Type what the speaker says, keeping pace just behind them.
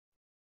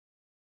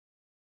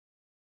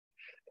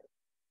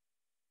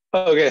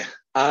Okay.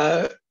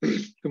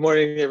 Good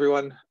morning,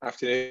 everyone.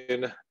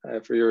 Afternoon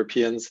for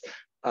Europeans.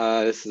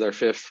 This is our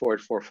fifth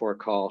 4844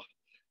 call.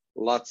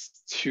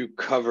 Lots to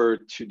cover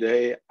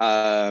today.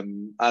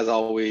 As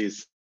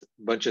always,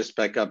 a bunch of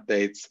spec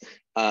updates.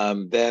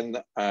 Then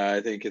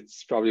I think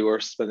it's probably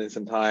worth spending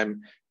some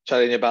time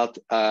chatting about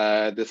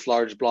this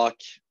large block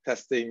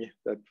testing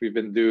that we've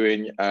been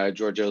doing.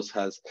 Georgios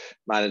has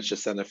managed to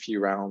send a few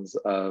rounds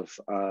of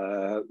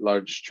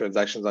large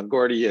transactions on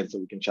Gordy, and so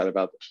we can chat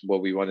about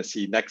what we want to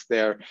see next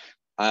there.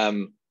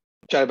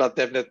 Chat about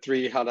DevNet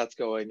 3, how that's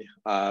going.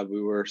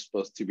 We were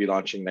supposed to be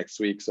launching next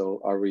week, so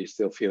are we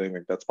still feeling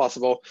like that's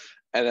possible?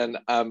 And then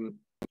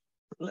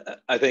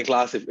I think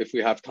last, if we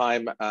have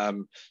time,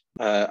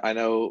 I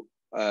know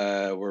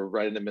we're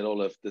right in the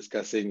middle of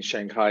discussing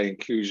Shanghai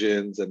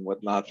inclusions and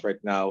whatnot right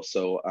now.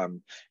 So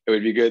it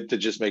would be good to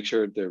just make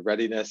sure the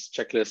readiness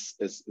checklist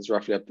is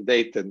roughly up to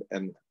date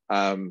and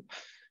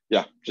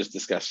yeah, just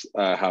discuss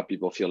how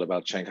people feel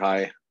about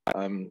Shanghai.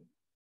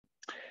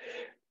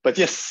 But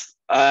yes,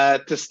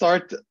 to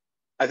start,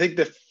 I think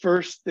the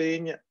first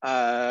thing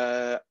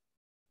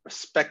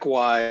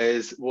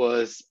spec-wise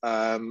was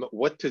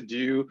what to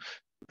do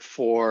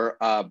for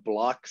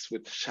blocks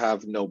which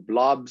have no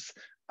blobs.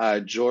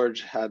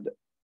 George had,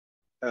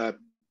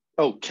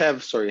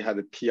 Kev, sorry, had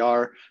a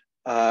PR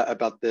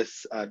about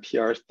this,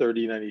 PR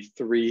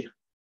 3093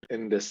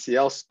 in the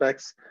CL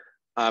specs.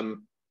 Kev,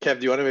 do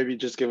you want to maybe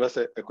just give us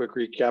a quick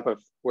recap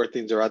of where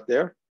things are at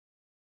there?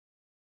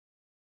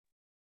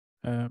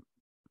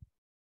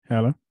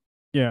 Hello.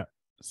 Yeah,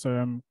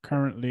 so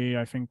currently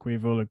I think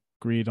we've all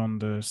agreed on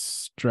the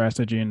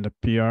strategy in the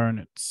PR, and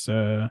it's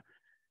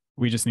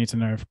we just need to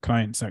know if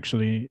clients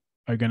actually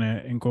are going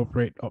to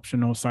incorporate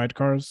optional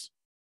sidecars.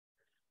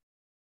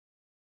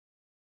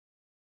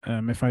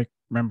 If I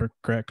remember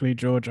correctly,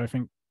 George, I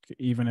think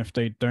even if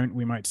they don't,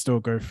 we might still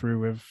go through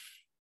with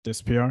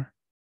this PR.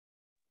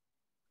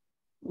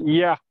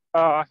 Yeah,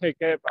 hey,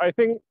 Kev, I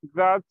think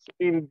that's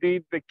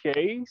indeed the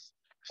case.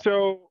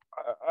 So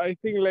I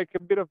think like a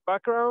bit of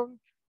background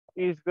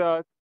is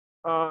that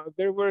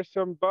there were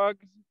some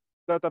bugs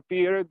that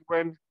appeared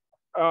when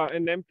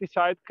an empty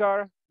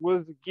sidecar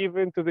was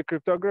given to the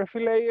cryptography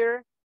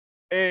layer,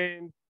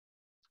 and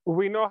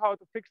we know how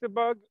to fix the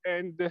bug,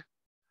 and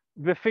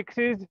the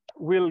fixes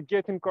will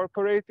get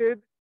incorporated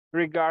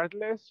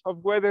regardless of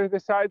whether the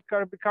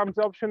sidecar becomes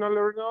optional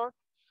or not.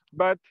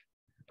 But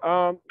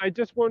I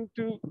just want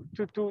to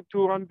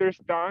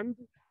understand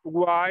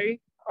why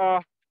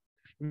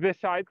the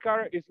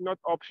sidecar is not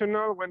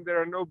optional when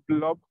there are no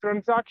blob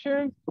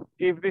transactions.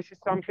 If this is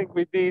something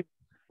we did,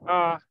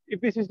 if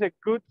this is a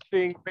good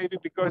thing, maybe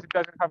because it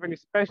doesn't have any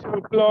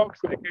special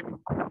blocks, like an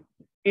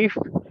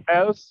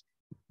if-else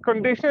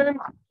condition.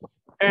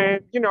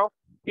 And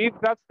if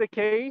that's the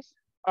case,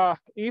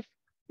 if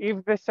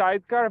the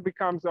sidecar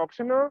becomes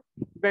optional,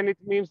 then it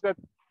means that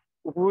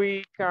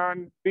we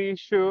can be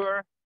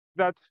sure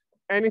that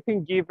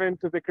anything given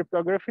to the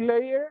cryptography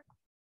layer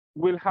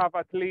will have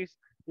at least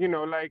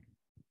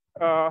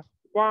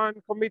one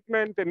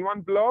commitment and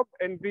one blob,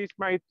 and this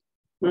might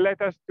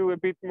let us do a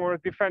bit more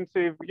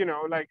defensive,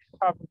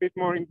 have a bit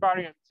more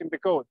invariance in the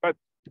code. But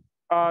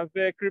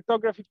the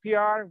cryptography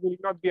PR will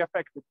not be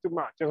affected too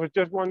much. I was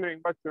just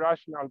wondering what's the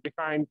rationale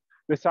behind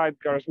the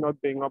sidecars not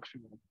being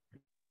optional.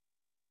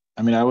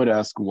 I mean, I would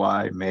ask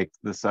why make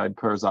the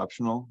sidecars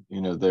optional.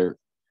 They're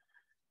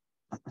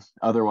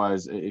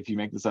otherwise, if you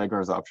make the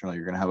sidecars optional,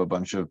 you're going to have a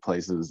bunch of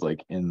places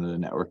like in the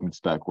networking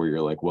spec where you're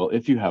like, well,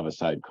 if you have a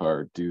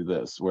sidecar, do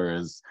this.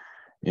 Whereas,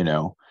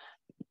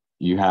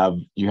 you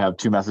have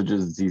two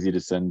messages, it's easy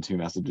to send two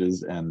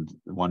messages, and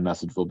one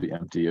message will be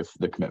empty if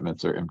the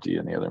commitments are empty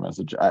in the other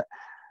message.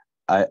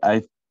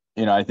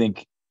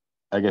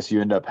 I guess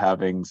you end up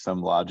having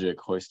some logic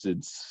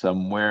hoisted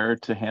somewhere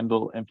to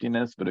handle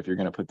emptiness, but if you're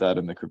going to put that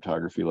in the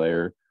cryptography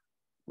layer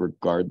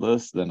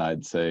regardless, then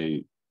I'd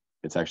say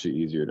it's actually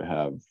easier to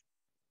have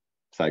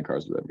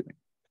sidecars with everything.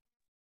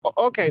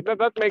 Okay,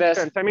 that makes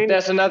sense. I mean,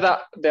 there's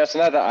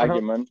another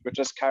argument, which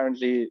is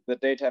currently the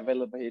data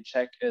availability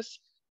check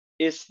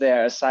is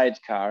there a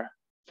sidecar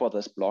for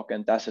this block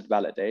and does it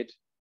validate?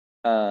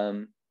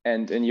 And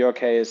in your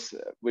case,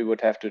 we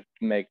would have to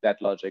make that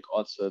logic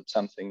also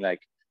something like,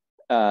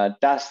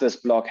 does this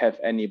block have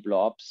any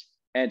blobs?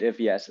 And if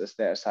yes, is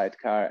there a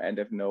sidecar? And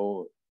if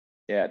no,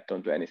 yeah,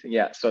 don't do anything.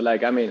 Yeah, so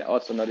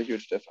also not a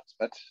huge difference,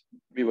 but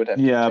we would have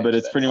to but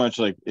it's pretty much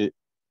like it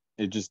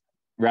just,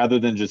 rather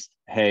than just,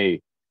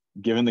 hey,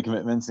 given the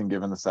commitments and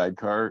given the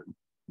sidecar,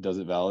 does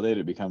it validate?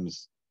 It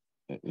becomes,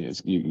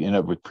 you end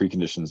up with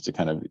preconditions to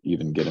kind of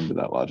even get into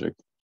that logic.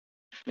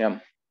 Yeah,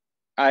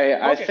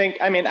 I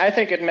think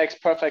it makes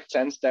perfect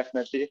sense,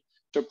 definitely,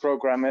 to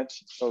program it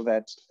so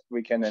that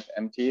we can have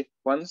empty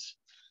ones,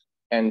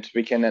 and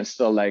we can then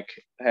still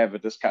have a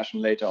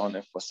discussion later on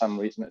if for some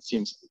reason it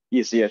seems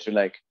easier to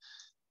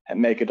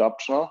make it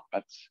optional.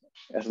 But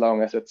as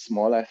long as it's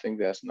small, I think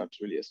there's not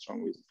really a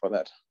strong reason for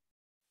that.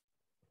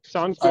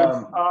 Sounds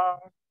good.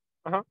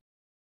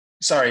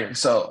 Sorry,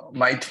 so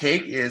my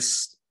take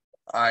is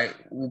I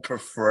would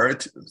prefer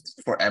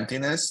for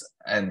emptiness,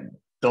 and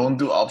don't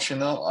do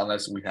optional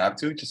unless we have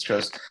to, just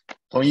because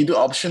when you do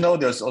optional,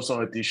 there's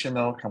also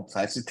additional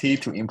complexity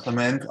to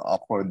implement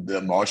for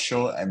the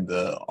Marshall and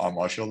the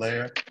Marshall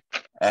layer.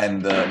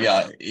 And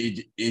yeah,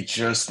 it's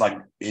just like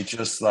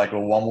a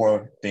one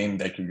more thing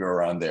that could go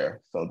around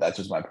there. So that's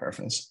just my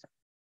preference.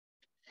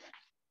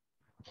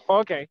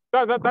 Okay,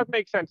 that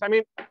makes sense. I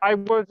mean, I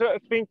was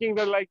thinking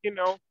that, like, you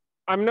know,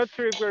 I'm not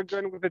sure if we're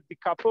going with a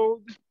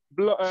decoupled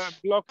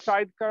block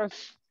sidecars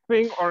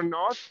thing or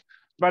not,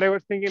 but I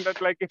was thinking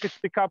that, like, if it's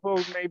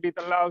decoupled, maybe it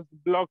allows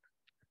block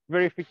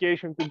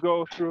verification to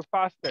go through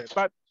faster.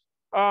 But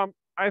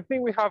I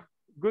think we have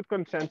good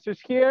consensus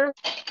here,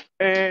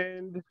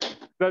 and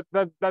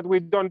that we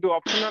don't do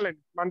optional and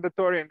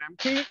mandatory and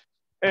empty.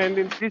 And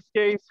in this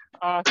case,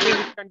 I think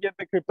we can get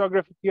the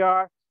cryptography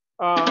PR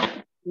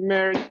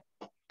merged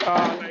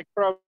like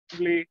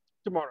probably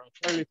tomorrow,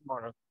 early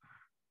tomorrow.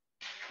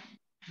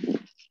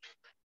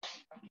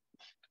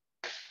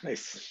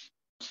 Nice.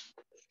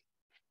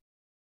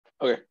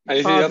 Okay.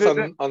 Anything else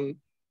on?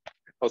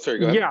 Oh, sorry.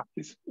 Go ahead. Yeah,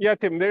 please. yeah,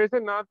 Tim. There is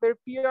another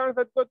PR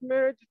that got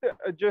merged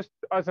just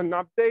as an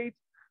update.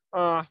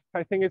 I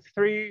think it's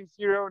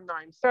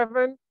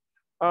 3097,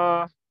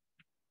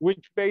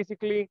 which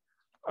basically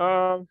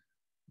what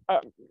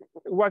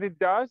it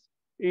does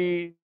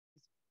is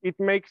it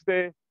makes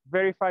the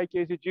verify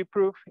KZG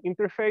proof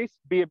interface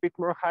be a bit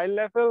more high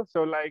level.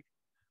 So like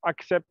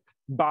accept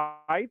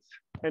bytes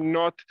and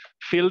not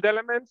field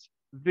elements.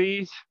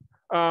 These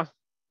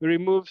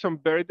remove some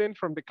burden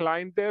from the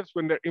client devs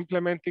when they're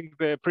implementing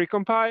the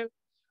precompile.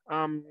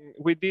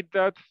 We did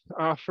that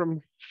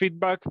from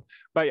feedback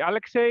by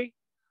Alexei.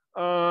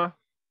 And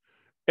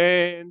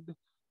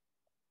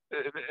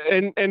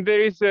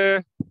there is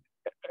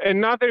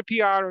another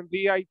PR on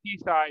the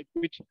EIP side,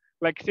 which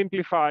like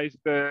simplifies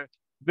the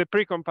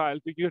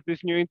precompile to use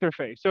this new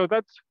interface. So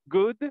that's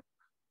good.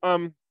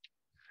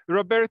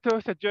 Roberto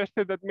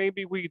suggested that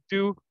maybe we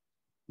do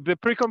the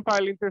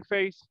precompile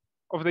interface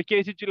of the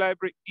KZG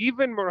library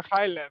even more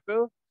high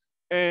level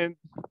and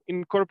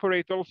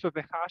incorporate also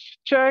the hash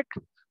check.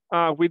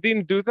 We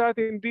didn't do that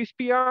in this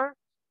PR,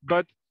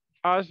 but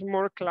as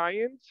more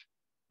clients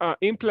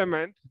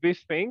implement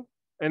this thing,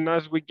 and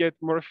as we get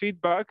more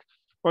feedback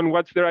on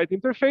what's the right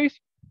interface,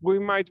 we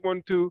might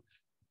want to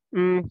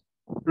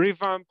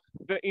revamp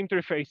the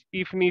interface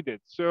if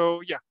needed.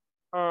 So yeah,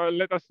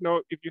 let us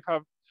know if you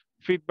have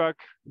feedback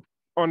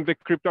on the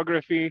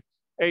cryptography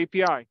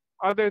API.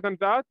 Other than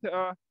that,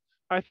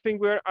 I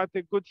think we're at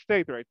a good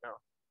state right now.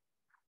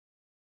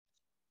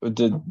 It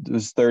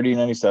was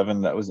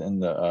 3097 that was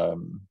in the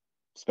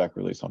spec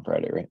release on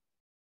Friday, right?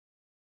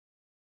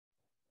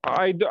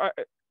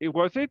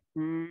 Was it?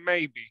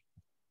 Maybe.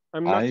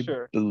 I'm not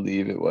sure. I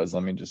believe it was.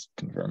 Let me just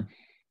confirm.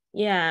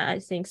 Yeah, I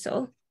think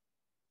so.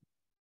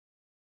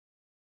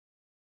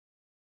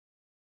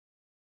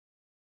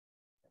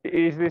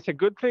 Is this a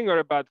good thing or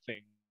a bad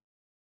thing?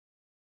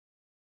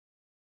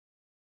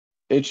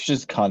 It's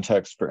just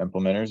context for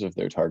implementers if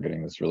they're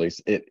targeting this release.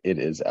 It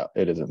is out.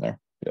 It is in there.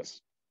 Yes.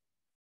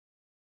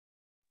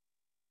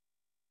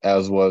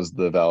 As was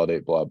the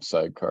validate blob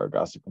sidecar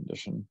gossip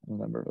condition and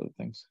a number of other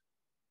things.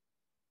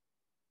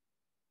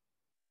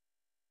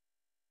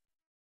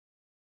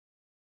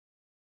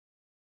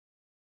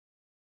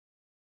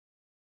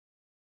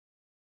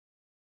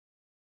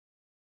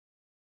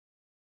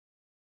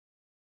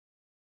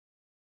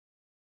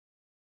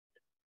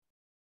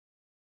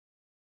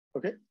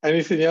 Okay.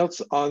 Anything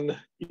else on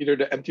either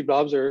the empty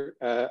blobs or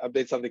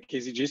updates on the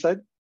KZG side?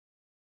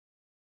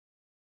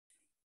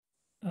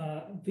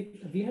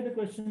 We had a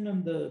question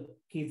on the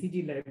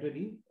KZG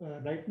library.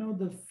 Right now,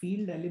 the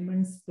field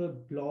elements per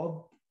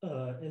blob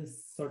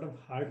is sort of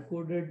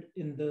hard-coded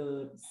in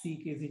the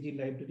CKZG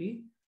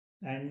library.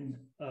 And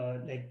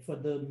like for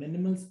the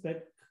minimal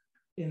spec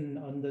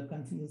on the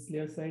consensus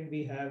layer side,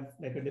 we have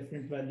like a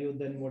different value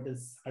than what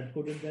is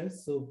hard-coded there.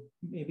 So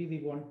maybe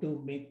we want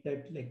to make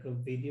that like a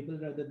variable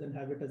rather than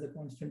have it as a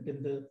constant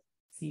in the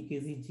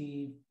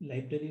CKZG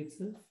library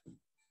itself.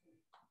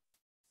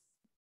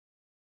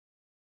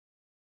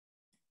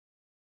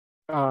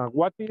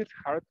 What is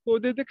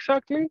hard-coded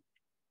exactly?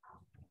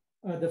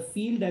 The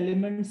field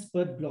elements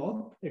per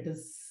blob, it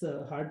is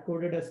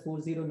hard-coded as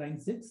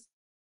 4096.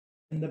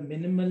 And the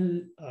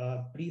minimal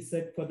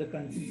preset for the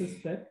consensus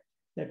spec,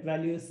 that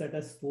value is set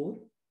as 4.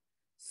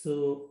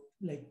 So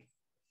like,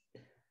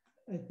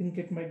 I think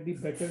it might be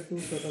better to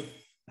sort of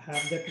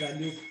have that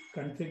value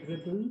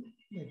configurable.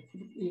 Like,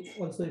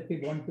 also, if we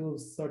want to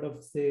sort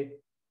of say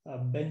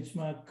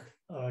benchmark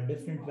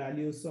different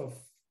values of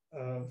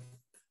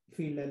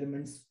field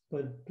elements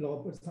per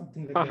blob or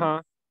something like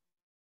that.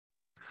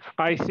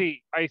 I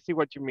see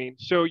what you mean.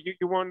 So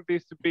you want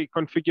this to be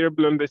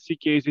configurable on the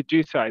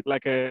CKZG side,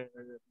 like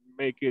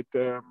make it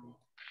a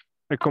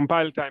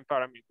compile time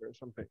parameter or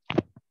something.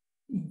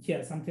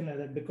 Yeah, something like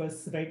that.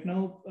 Because right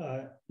now,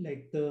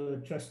 like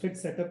the trusted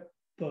setup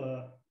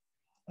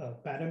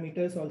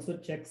parameters also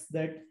checks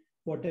that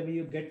whatever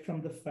you get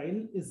from the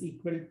file is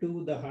equal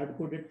to the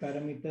hard-coded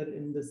parameter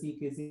in the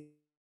CKZG.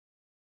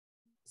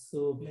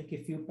 So like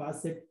if you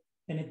pass it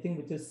anything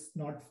which is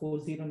not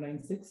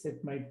 4096, it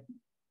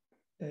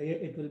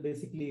will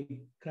basically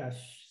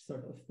crash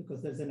sort of,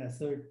 because there's an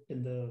assert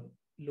in the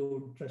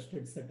load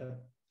trusted setup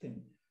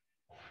thing.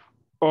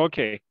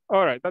 Okay,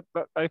 all right. That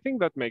I think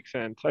that makes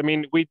sense. I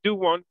mean, we do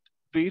want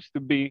these to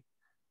be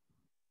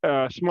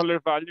smaller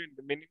value in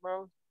the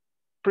minimal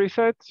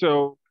preset,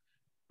 so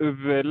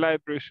the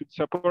library should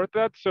support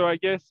that. So I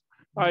guess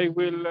I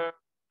will.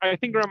 I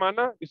think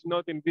Ramana is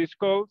not in these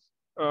calls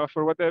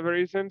for whatever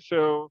reason,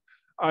 so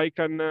I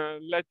can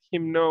let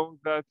him know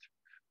that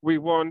we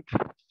want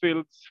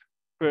fields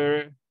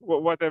for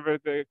whatever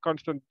the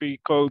constant be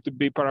called to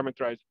be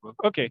parameterizable.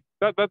 Okay,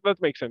 that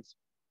makes sense.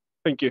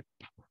 Thank you.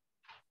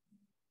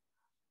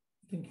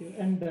 Thank you.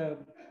 And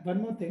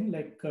one more thing,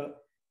 like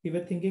we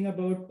were thinking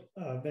about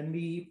when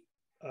we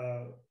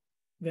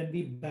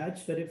batch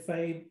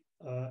verify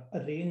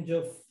a range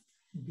of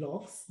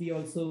blocks, we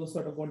also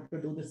sort of want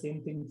to do the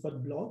same thing for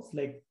blocks.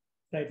 Like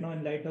right now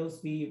in Lighthouse,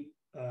 we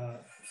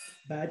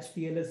batch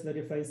TLS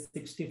verifies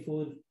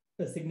 64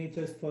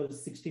 signatures for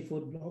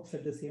 64 blocks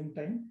at the same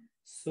time.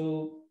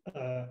 So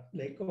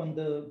like on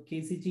the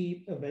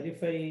KCG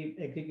verify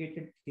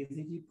aggregated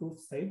KCG proof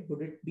side,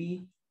 would it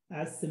be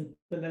as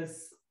simple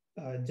as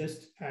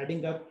just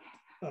adding up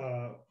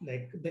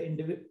like the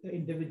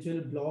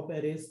individual blob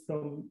arrays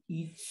from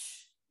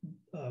each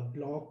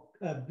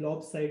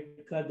blob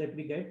sidecar that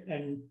we get,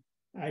 and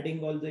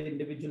adding all the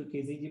individual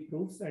KCG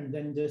proofs and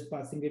then just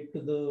passing it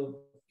to the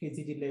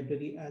KCG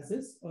library as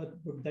is? Or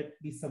would that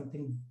be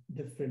something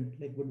different?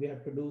 Like, would we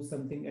have to do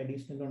something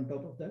additional on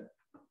top of that?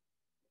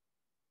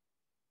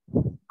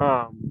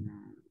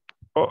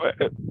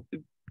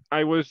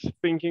 I was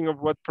thinking of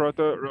what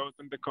Proto wrote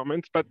in the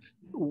comments, but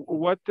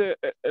what?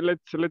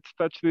 Let's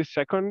touch this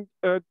second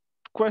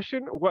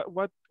question.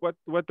 What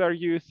are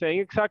you saying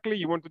exactly?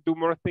 You want to do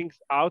more things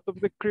out of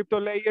the crypto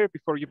layer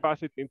before you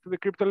pass it into the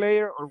crypto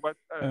layer, or what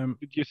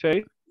did you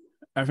say?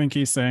 I think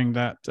he's saying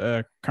that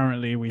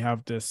currently we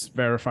have this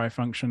verify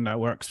function that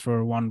works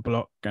for one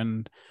block,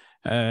 and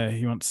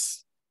he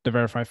wants the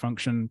verify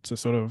function to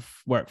sort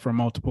of work for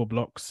multiple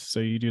blocks. So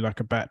you do like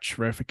a batch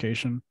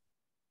verification.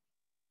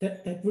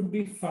 That would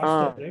be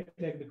faster, right?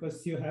 Like,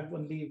 because you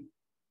would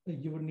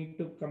need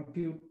to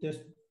compute just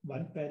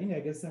one pairing.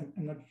 I guess I'm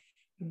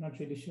not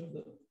really sure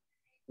though.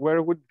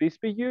 Where would this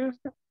be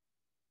used?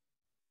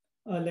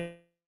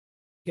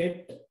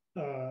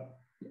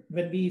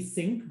 When we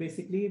sync,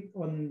 basically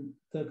on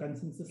the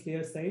consensus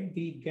layer side,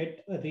 we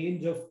get a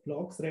range of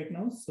blocks right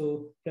now.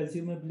 So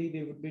presumably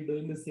we would be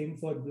doing the same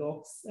for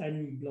blocks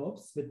and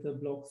blobs with the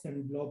blocks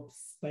and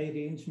blobs by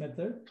range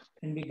method.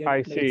 And we get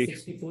like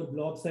 64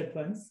 blobs at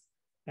once.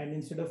 And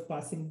instead of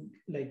passing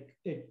like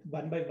it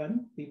one by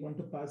one, we want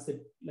to pass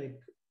it like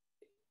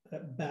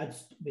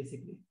batched,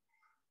 basically.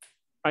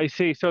 I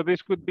see. So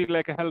this could be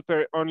like a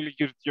helper only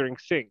used during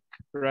sync,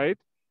 right?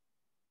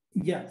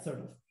 Yeah, sort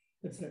of.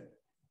 That's right.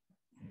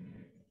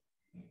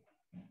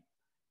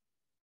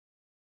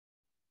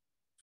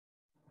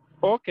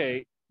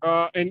 Okay.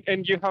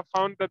 And you have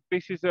found that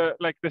this is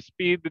like the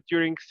speed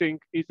during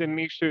sync is an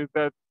issue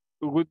that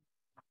would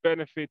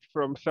benefit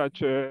from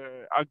such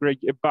a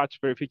batch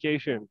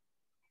verification.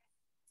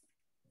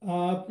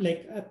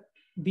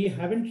 We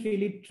haven't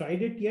really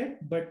tried it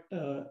yet, but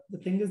the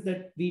thing is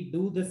that we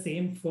do the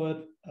same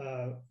for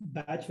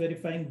batch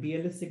verifying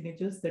BLS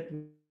signatures that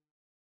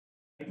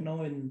right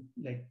now in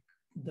like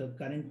the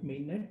current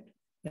mainnet.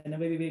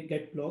 Whenever we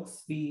get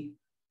blocks, we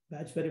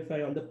batch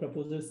verify all the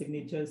proposer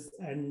signatures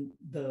and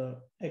the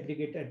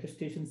aggregate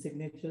attestation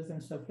signatures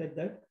and stuff like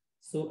that.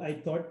 So I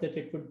thought that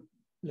it would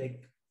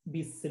like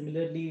be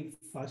similarly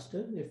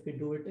faster if we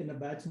do it in a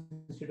batch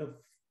instead of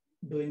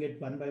doing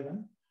it one by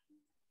one.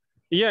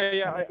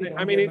 Yeah.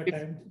 I mean,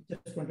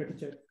 just wanted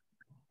to check.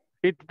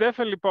 It's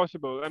definitely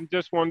possible. I'm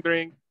just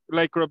wondering,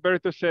 like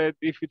Roberto said,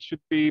 if it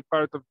should be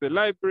part of the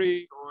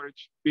library or it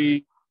should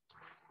be.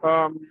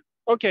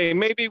 Okay,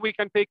 maybe we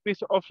can take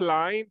this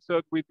offline so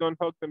that we don't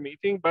hold the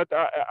meeting. But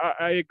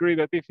I agree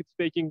that if it's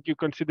taking you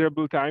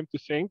considerable time to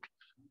sync,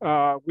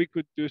 we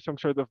could do some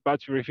sort of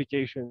batch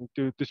verification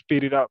to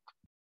speed it up.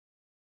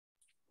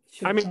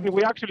 Sure. I mean,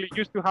 we actually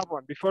used to have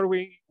one before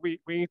we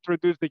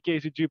introduced the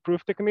KCG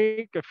proof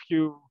technique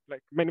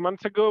many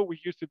months ago. We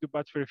used to do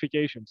batch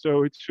verification,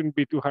 so it shouldn't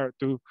be too hard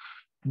to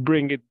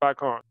bring it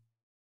back on.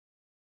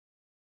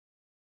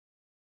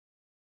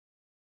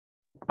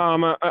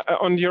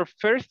 On your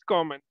first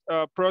comment,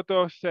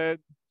 Proto said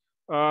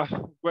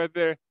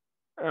whether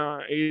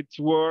it's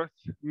worth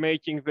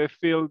making the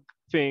field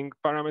thing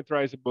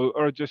parameterizable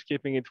or just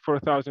keeping it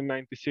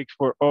 4096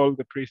 for all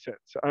the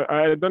presets.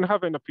 I don't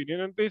have an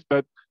opinion on this,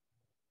 but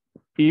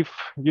if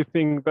you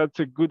think that's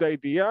a good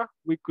idea,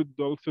 we could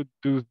also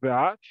do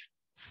that.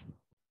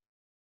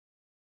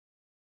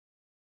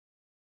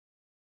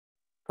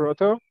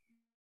 Proto?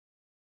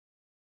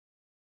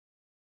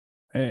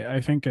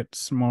 I think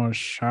it's more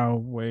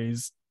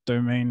Xiaowei's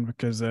domain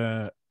because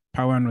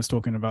Pawan was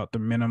talking about the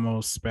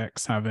minimal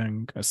specs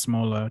having a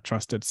smaller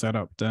trusted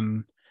setup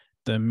than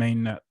the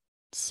mainnet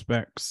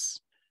specs.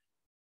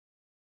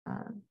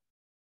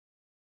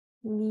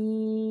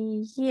 We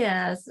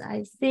Yes,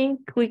 I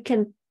think we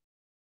can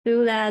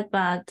do that,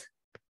 but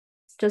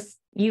just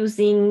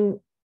using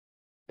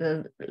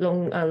the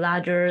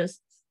larger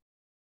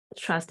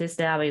trusted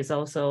step is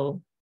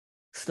also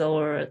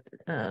slower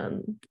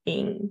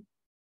in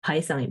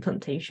Python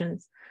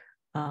implementations.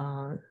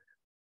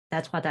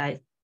 That's what I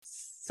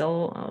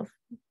saw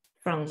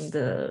from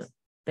the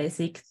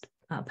basic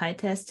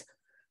PyTest.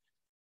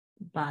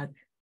 But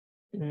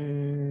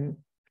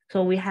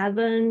so we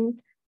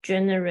haven't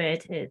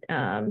generated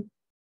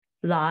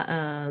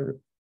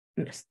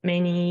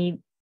many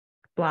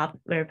block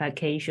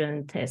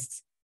verification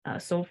tests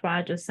so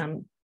far. Just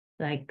some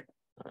like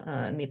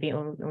maybe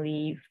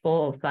only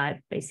 4 or 5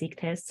 basic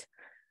tests.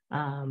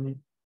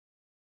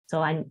 So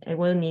I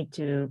will need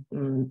to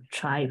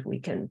try if we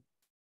can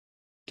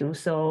do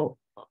so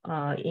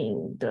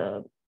in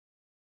the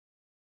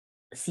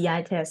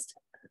CI test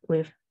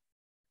with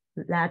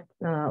that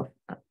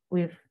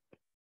with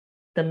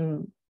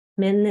the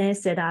mainnet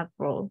setup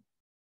for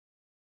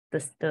the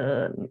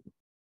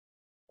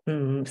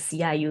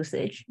CI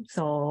usage.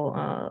 So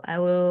I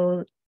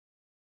will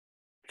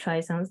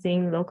try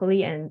something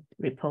locally and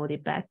report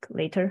it back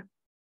later.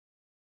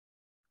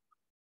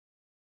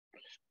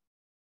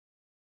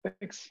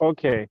 Thanks.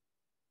 Okay.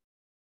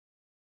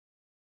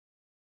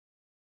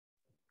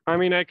 I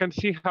mean, I can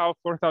see how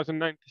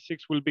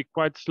 4096 will be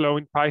quite slow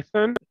in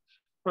Python,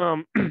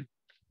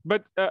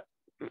 but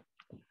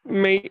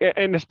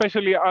and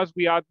especially as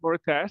we add more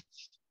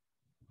tests,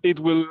 it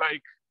will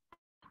like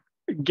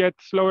get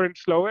slower and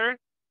slower.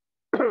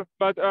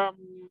 But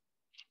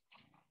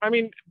I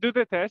mean, do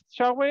the test,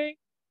 shall we?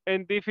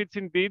 And if it's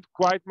indeed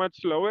quite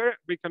much slower,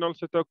 we can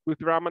also talk with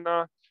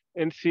Ramana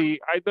and see.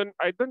 I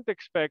don't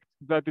expect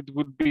that it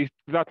would be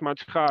that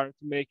much hard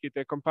to make it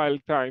a compile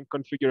time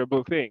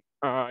configurable thing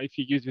if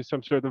you use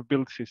some sort of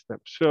build system.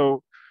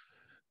 So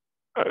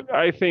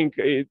I think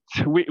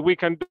we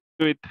can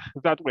do it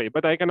that way,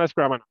 but I can ask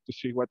Ramana to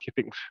see what he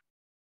thinks.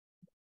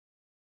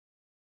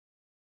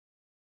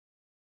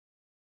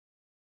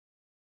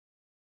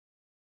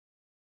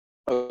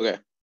 Okay.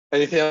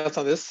 Anything else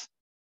on this?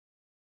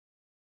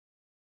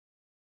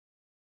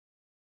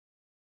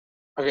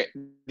 Okay.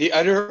 The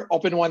other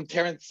open one,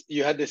 Terrence,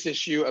 you had this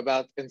issue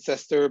about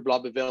ancestor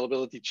blob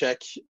availability check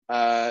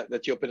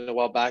that you opened a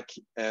while back,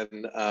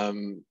 and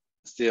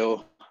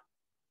still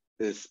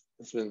this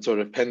has been sort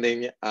of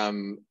pending.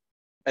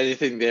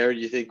 Anything there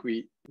you think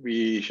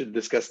we should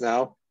discuss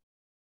now?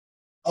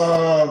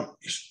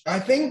 I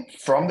think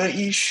from the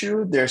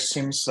issue, there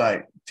seems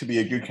like to be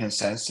a good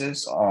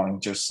consensus on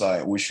just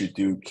like we should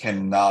do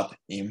cannot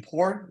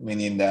import,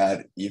 meaning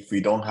that if we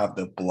don't have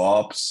the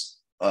blobs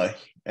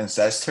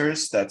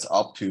ancestors that's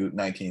up to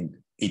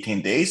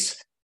 18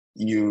 days,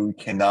 you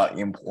cannot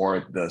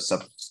import the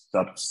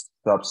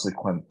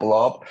subsequent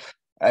blob.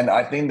 And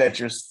I think that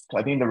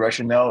the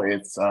rationale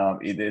is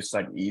it is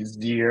like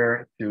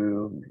easier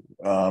to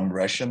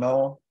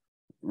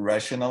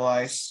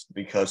rationalize,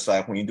 because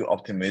like when you do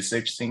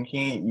optimistic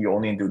syncing, you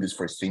only do this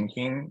for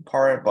syncing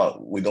part, but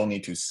we don't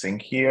need to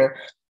sync here,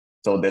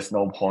 so there's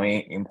no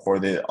point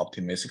import it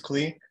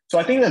optimistically. So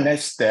I think the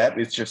next step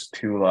is just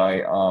to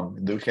like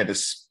look at the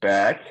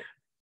spec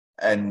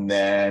and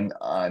then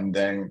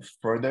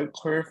further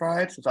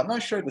clarify it. So I'm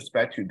not sure the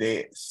spec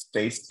today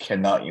states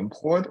cannot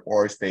import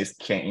or states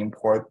can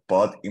import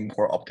but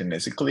import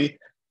optimistically.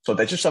 So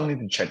that's just something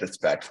to check the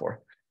spec for.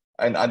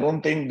 And I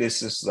don't think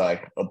this is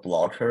like a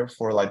blocker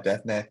for like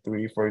DevNet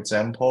 3, for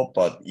example,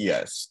 but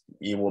yes,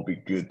 it will be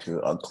good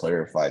to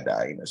clarify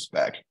that in the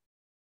spec.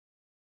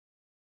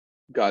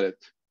 Got it.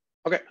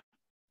 Okay.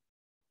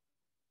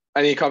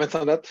 Any comments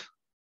on that?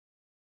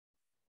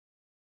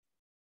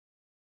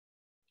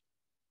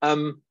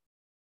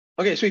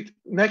 Okay, sweet.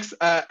 Next,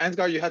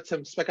 Ansgar, you had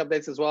some spec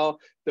updates as well.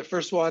 The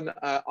first one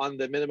on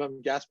the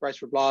minimum gas price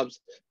for blobs,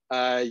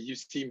 you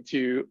seem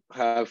to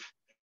have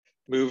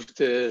moved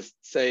to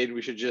saying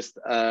we should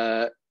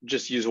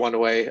just use one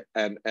way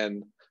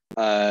and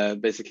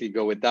basically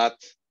go with that.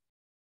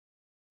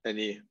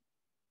 Any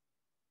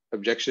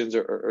objections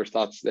or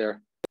thoughts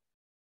there?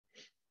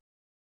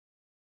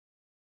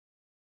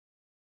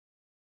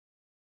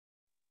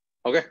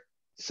 Okay,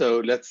 so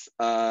let's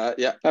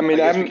yeah. I mean,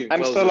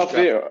 I'm still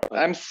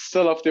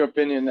of the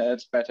opinion that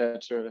it's better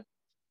to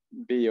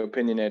be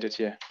opinionated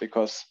here,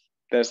 because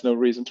there's no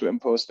reason to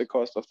impose the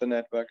cost of the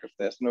network if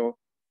there's no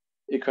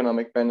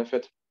economic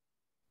benefit.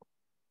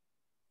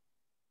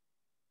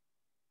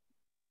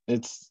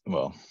 It's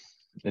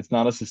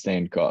not a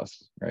sustained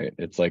cost, right?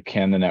 It's like,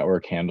 can the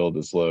network handle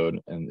this load?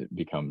 And it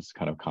becomes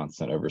kind of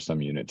constant over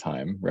some unit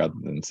time, rather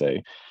than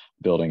say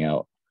building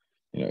out,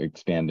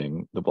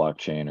 expanding the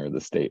blockchain or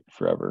the state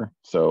forever.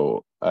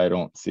 So I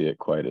don't see it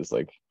quite as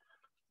like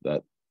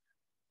that.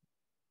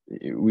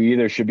 We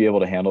either should be able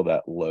to handle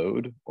that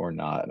load or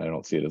not. And I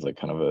don't see it as like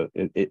kind of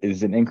it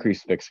is an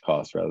increased fixed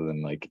cost rather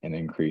than like an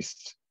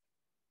increased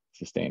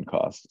sustained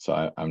cost.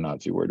 So I'm not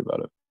too worried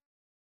about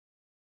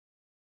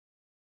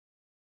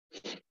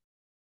it.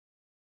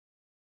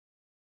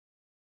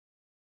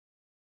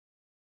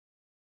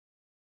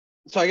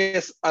 So I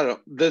guess, I don't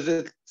know, does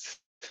it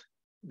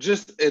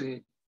just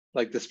in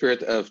like the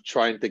spirit of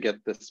trying to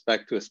get the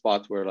spec to a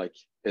spot where like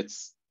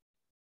it's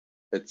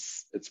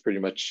pretty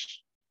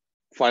much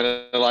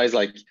finalized.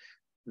 Like,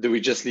 do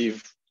we just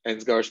leave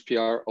Ansgar's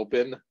PR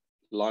open,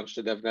 launch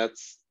the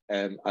devnets,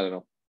 and I don't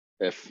know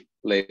if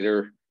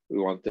later we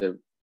want to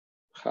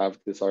have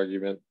this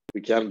argument,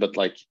 we can, but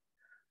like,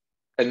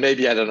 and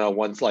maybe, I don't know,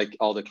 once like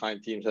all the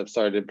client teams have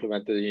started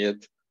implementing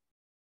it,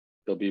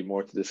 there'll be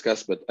more to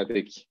discuss. But I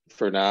think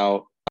for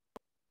now,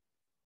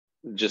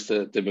 just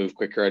to move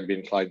quicker, I'd be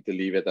inclined to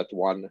leave it at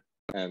 1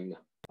 and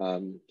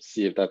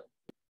see if that,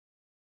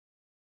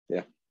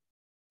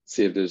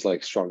 see if there's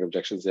like strong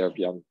objections there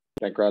beyond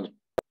Bankrad.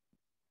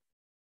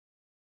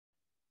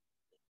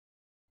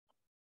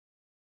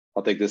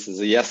 I'll take this as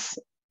a yes.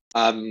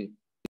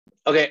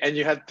 Okay, and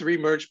you had 3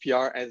 merge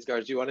PR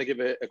Ansgars. Do you want to give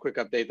a quick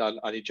update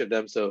on each of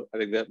them? So I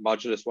think the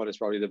modulus one is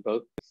probably the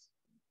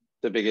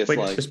biggest. Wait,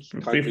 like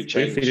concrete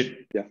change.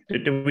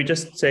 Did we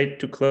just say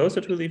to close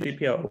or to leave the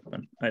PR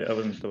open? I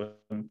wasn't clear.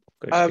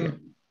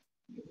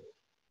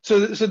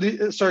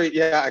 Sorry,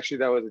 yeah, actually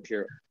that wasn't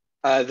clear.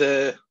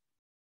 I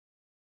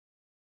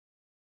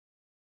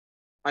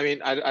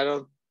mean, I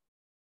don't.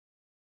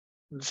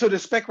 So the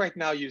spec right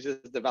now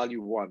uses the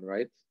value 1,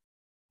 right?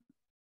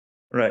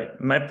 Right.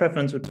 My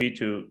preference would be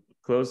to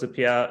close the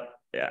PR.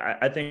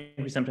 I think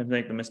we sometimes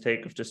make the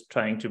mistake of just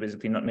trying to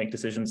basically not make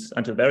decisions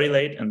until very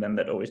late, and then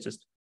that always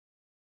just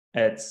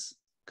adds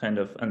kind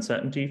of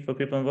uncertainty for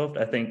people involved.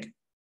 I think,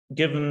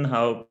 given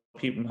how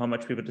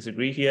much people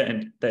disagree here,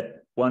 and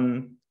that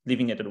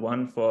leaving it at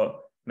 1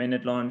 for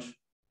mainnet launch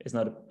is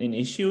not an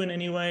issue in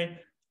any way,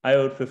 I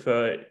would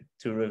prefer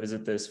to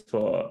revisit this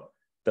for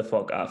the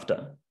fork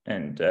after,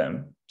 and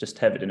just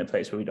have it in a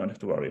place where we don't have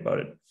to worry about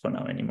it for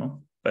now anymore.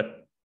 But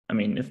I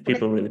mean, if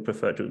people really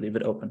prefer to leave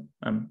it open,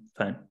 I'm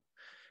fine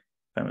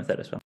with that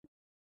as well.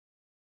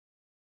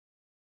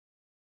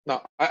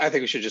 No, I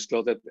think we should just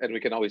close it, and we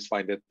can always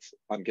find it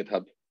on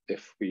GitHub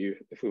if we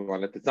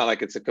want it. It's not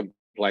like it's a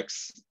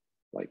complex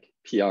like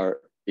PR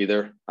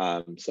either.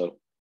 So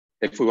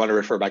if we want to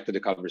refer back to the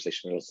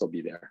conversation, it'll still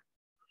be there.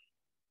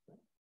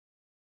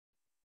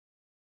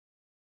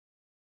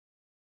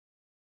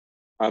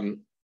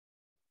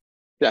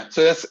 Yeah,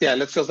 so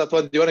let's close that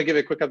one. Do you want to give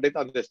a quick update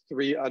on the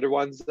 3 other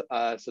ones?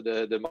 So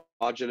the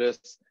modulus,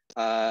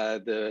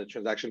 the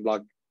transaction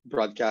block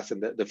broadcast,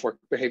 and the fork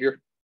behavior?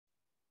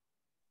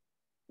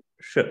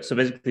 Sure. So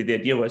basically the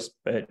idea was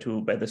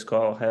to, by this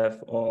call,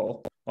 have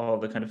all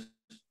the kind of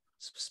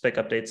spec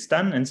updates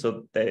done. And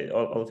so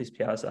all of these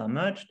PRs are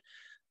merged.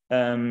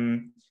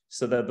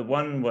 So the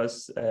one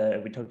was,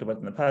 we talked about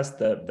in the past,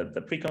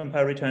 the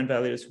pre-compile return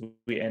values.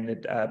 We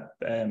ended up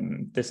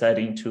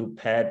deciding to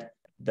pad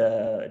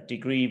the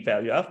degree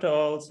value after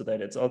all, so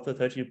that it's also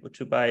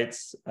 32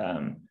 bytes.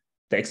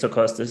 The extra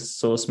cost is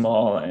so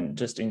small, and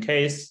just in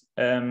case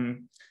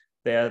there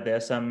are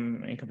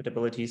some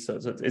incompatibilities, so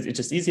it's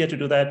just easier to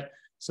do that.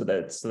 So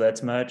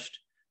that's merged,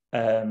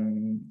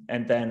 and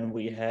then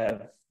we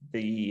have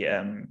the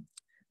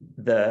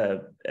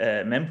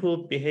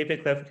mempool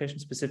behavior clarification.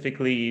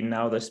 Specifically,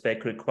 now the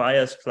spec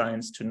requires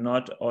clients to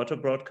not auto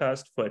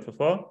broadcast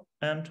 4844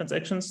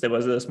 transactions. There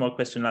was a small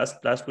question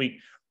last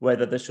week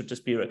whether this should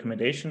just be a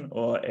recommendation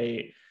or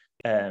a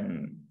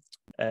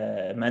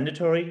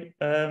mandatory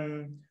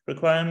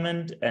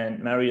requirement.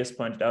 And Marius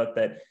pointed out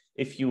that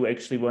if you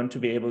actually want to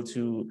be able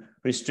to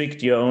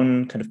restrict your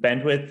own kind of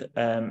bandwidth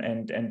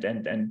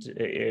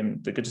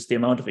just the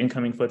amount of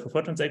incoming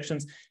 4844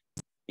 transactions,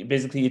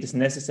 basically it is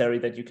necessary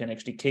that you can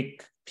actually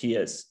kick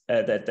peers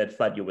that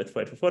flood you with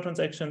 4844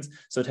 transactions.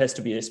 So it has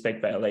to be a spec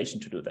violation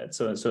to do that.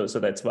 So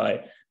that's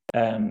why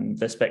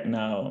the spec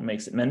now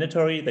makes it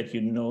mandatory that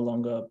you no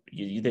longer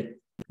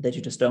that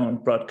you just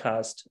don't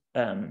broadcast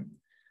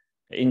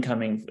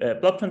incoming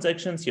block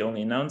transactions. You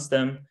only announce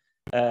them,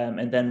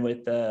 and then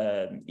with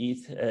the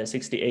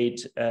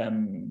ETH68,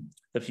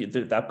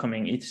 the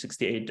upcoming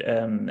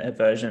ETH68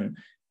 version,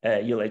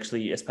 you'll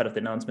actually, as part of the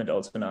announcement,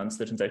 also announce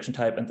the transaction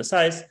type and the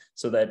size,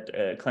 so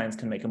that clients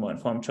can make a more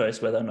informed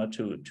choice whether or not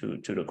to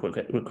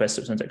request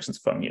the transactions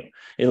from you.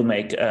 It'll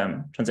make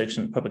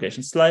transaction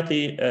propagation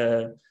slightly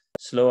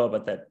slower,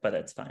 but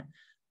that's fine.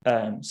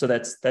 So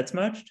that's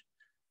merged.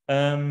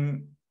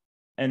 And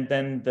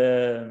then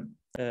the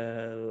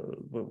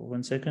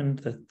one second,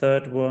 the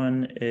third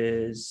one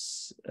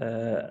is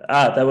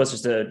that was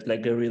just a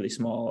really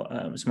small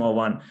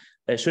one.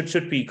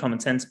 Should be common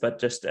sense, but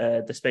just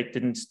the spec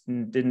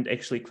didn't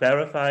actually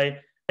clarify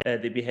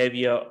the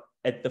behavior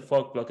at the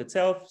fork block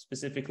itself,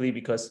 specifically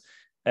because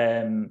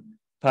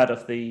part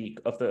of the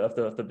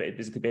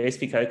basically base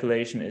fee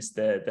calculation is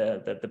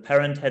the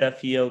parent header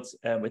field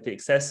with the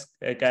excess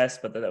gas,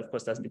 but that of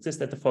course doesn't exist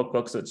at the fork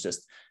block, so it's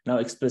just now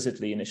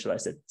explicitly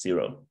initialized at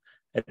 0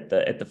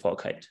 at the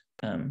fork height.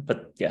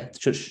 But yeah, it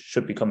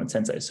should be common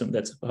sense. I assume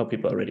that's how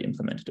people already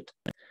implemented it.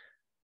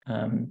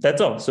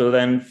 That's all. So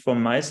then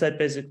from my side,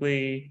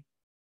 basically,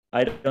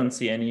 I don't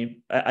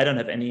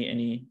have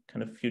any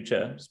kind of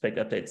future spec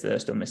updates that are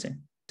still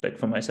missing. Like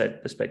from my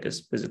side, the spec is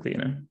basically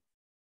in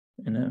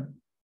a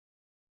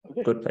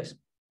good place.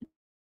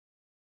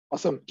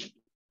 Awesome.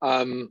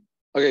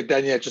 Okay,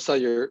 Daniel, I just saw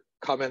your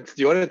comments.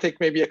 Do you want to take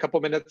maybe a couple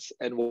minutes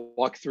and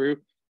walk through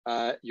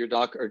your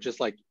doc, or just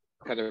like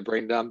kind of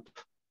brain dump?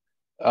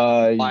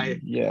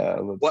 Yeah.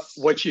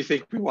 What you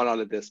think we want out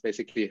of this,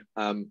 basically,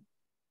 and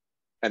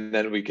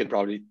then we could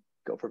probably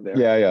go from there.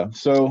 Yeah.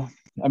 So,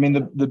 I mean,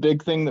 the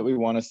big thing that we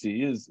want to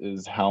see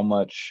is how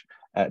much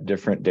at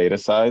different data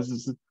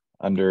sizes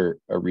under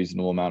a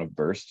reasonable amount of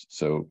burst,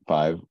 so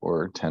 5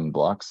 or 10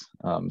 blocks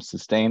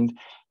sustained,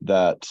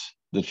 that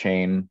the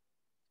chain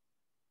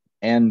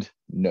and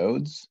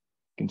nodes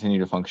continue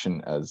to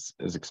function as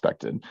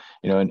expected.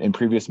 You know, in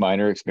previous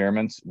miner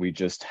experiments, we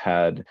just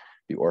had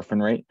the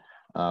orphan rate,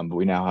 but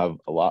we now have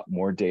a lot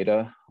more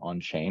data on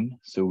chain.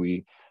 So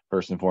we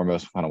first and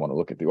foremost kind of want to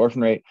look at the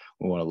orphan rate.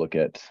 We want to look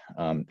at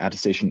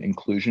attestation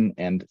inclusion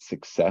and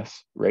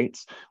success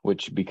rates,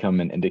 which become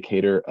an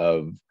indicator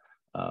of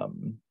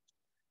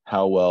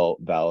how well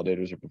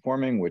validators are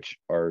performing, which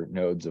are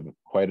nodes of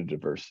quite a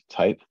diverse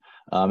type.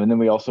 And then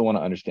we also want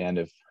to understand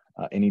if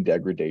any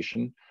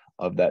degradation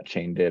of that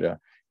chain data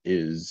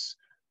is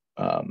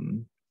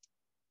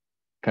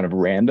kind of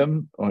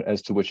random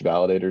as to which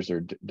validators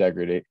are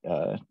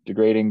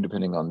degrading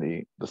depending on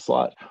the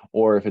slot,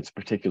 or if it's a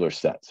particular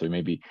set. So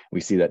maybe we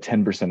see that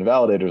 10% of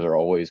validators are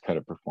always kind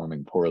of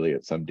performing poorly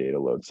at some data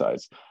load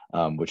size,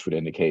 which would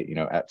indicate, you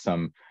know, at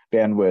some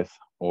bandwidth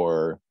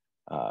or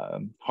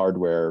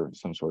hardware,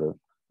 some sort of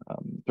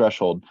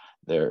threshold,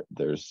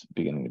 there's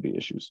beginning to be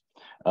issues.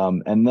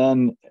 And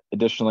then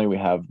additionally, we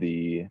have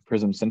the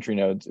Prism Sentry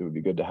nodes. It would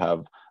be good to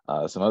have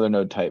some other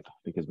node type,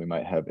 because we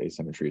might have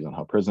asymmetries on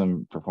how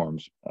Prism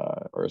performs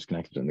or is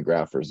connected in the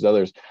graph versus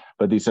others.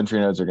 But these Sentry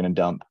nodes are going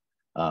to dump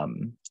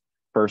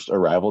first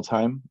arrival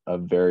time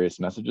of various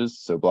messages,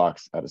 so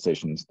blocks,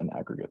 attestations, and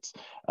aggregates.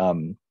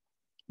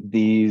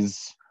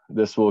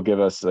 This will give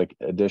us like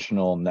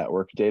additional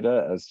network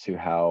data as to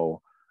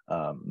how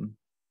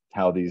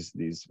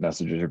these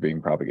messages are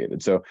being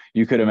propagated. So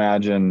you could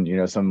imagine, you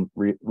know, some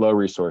low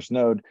resource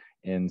node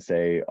in,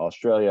 say,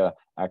 Australia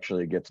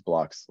actually gets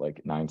blocks like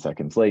 9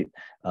 seconds late,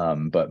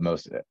 but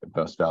most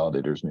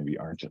validators maybe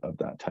aren't of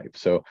that type.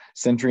 So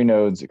Sentry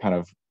nodes kind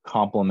of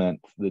complement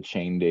the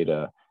chain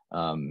data.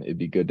 It'd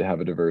be good to have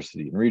a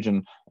diversity in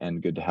region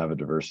and good to have a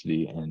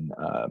diversity in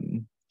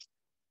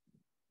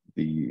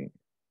the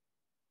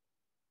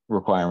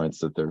requirements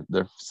that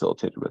they're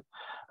facilitated with.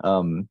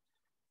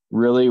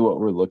 Really what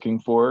we're looking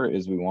for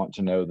is we want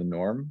to know the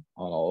norm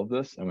on all of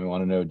this, and we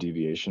want to know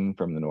deviation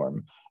from the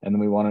norm. And then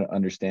we want to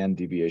understand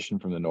deviation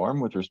from the norm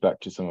with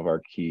respect to some of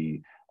our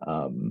key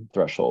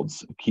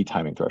thresholds, key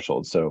timing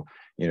thresholds. So,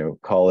 you know,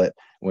 call it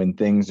when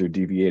things are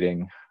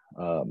deviating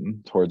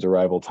towards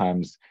arrival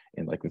times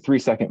in like the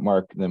 3-second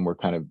mark, then we're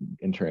kind of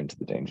enter into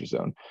the danger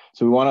zone.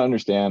 So we want to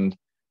understand,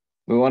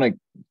 we want to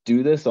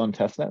do this on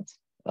testnets.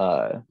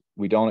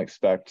 We don't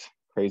expect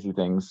crazy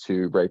things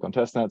to break on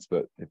testnets,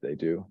 but if they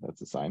do,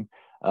 that's a sign.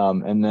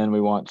 And then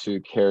we want to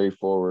carry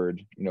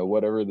forward, you know,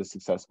 whatever the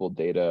successful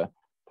data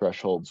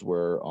thresholds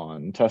were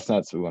on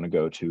testnets, we want to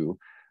go to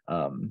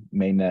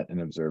mainnet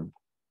and observe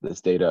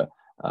this data.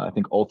 I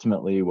think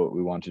ultimately what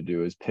we want to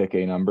do is pick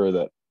a number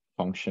that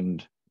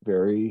functioned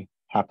very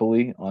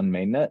happily on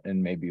mainnet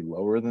and maybe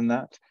lower than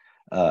that,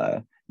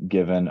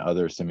 given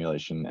other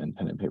simulation and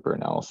pen and paper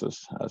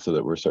analysis, so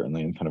that we're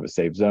certainly in kind of a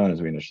safe zone as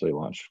we initially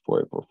launch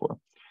 4844.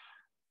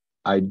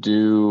 I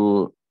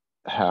do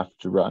have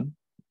to run.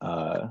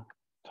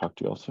 Talk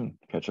to you all soon.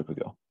 Catch up with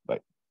you all.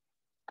 Bye.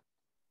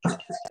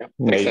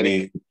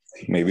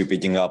 Maybe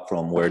picking up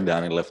from where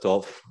Danny left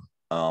off.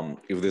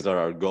 If these are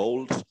our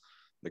goals,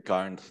 the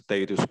current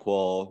status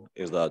quo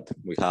is that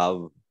we have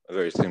a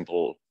very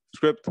simple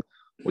script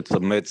which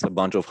submits a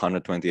bunch of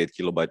 128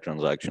 kilobyte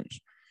transactions.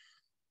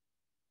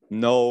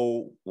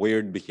 No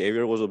weird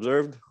behavior was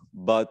observed,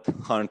 but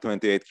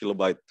 128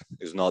 kilobyte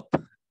is not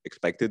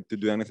expected to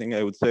do anything,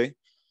 I would say.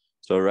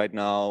 So right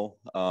now,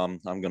 I'm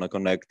gonna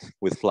connect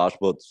with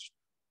Flashbots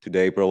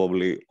today,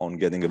 probably on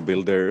getting a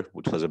builder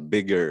which has a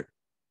bigger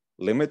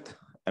limit,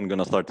 and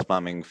gonna start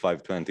spamming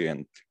 520 and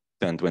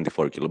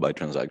 1024 kilobyte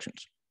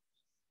transactions.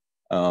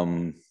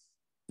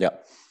 Yeah.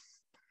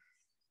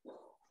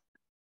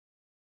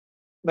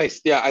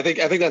 Nice. Yeah, I think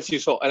that's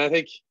useful, and I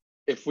think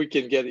if we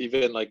can get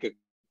even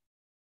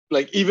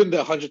even the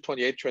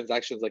 128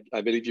 transactions, like I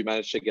believe you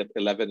managed to get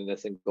 11 in a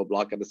single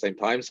block at the same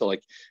time. So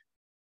like,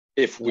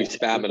 if we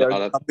spam it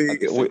out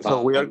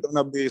so we are going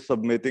to be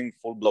submitting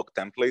full block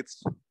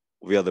templates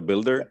via the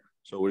builder. Yeah.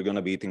 So we're going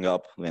to be eating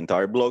up the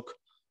entire block.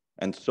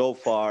 And so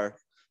far,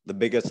 the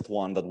biggest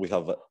one that we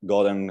have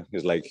gotten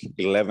is like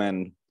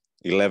 11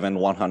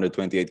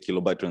 128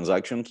 kilobyte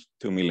transactions,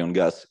 2 million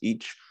gas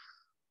each.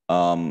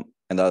 And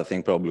that I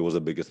think probably was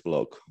the biggest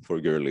block for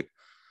Girly.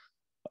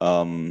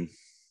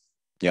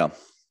 Yeah,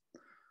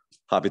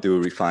 happy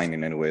to refine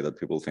in any way that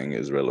people think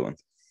is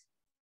relevant.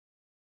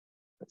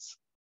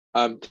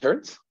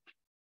 Terrence?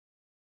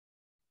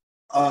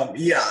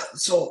 Yeah,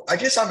 so I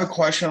guess I have a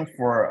question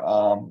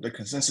for the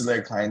consensus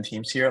layer client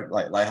teams here,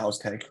 like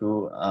Lighthouse,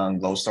 Teku,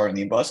 Glowstar, and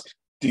Nibusk.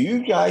 Do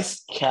you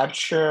guys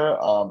capture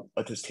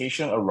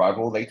attestation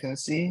arrival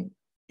latency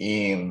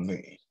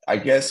in I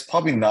guess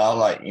probably not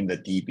like in the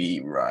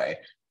DB, right?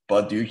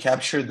 But do you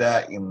capture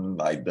that in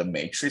like the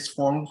matrix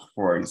form,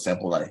 for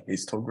example, like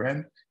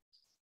histogram?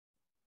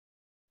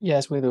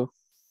 Yes, we do.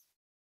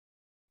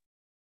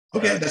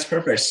 Okay, that's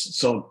perfect.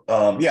 So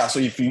yeah, so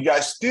if you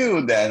guys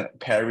do, then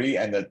Perry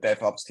and the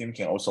DevOps team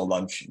can also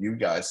launch you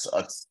guys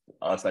as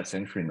a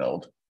Sentry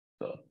node.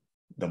 So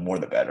the more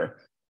the better.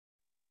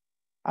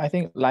 I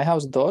think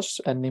Lighthouse does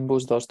and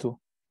Nimbus does too.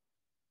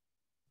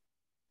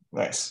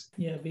 Nice.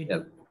 Yeah, we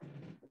do.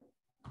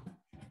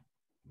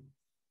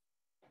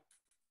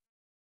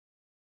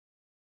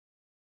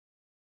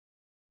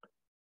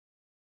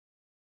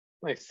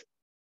 Nice.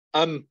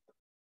 And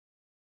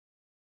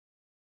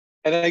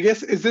I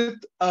guess, is it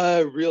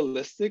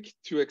realistic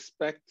to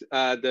expect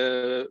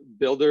the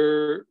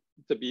builder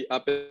to be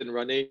up and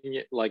running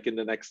like in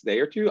the next day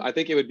or two? I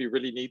think it would be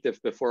really neat if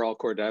before all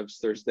core devs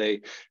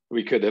Thursday,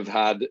 we could have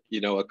had,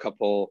 a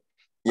couple.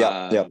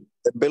 Yeah.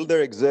 The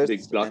builder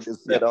exists blocks. and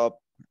is set up,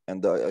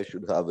 and I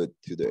should have it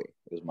today.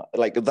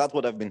 That's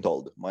what I've been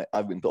told.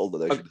 I've been told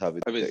that I should have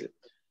it today.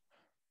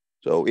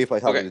 So if I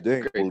have it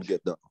today, great. we'll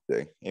get done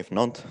today. If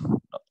not, no.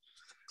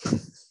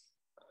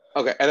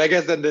 Okay, and I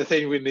guess then the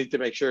thing we need to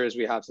make sure is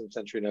we have some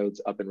Sentry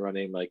nodes up and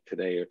running like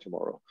today or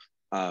tomorrow.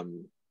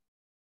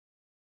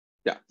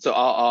 Yeah, so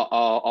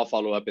I'll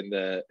follow up in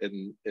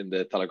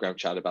the Telegram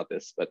chat about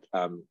this, but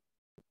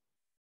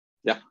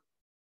yeah,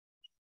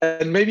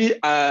 and maybe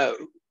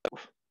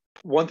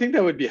one thing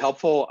that would be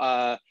helpful.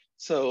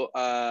 So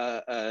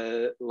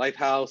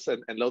Lighthouse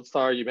and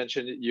Lodestar, you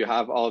mentioned you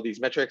have all of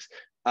these metrics.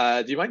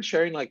 Do you mind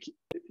sharing like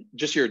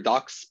just your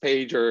docs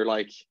page, or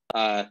like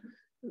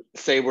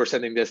say we're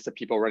sending this to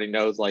people running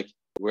nodes, like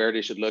where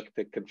they should look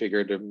to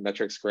configure the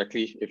metrics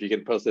correctly? If you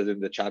can post it in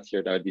the chat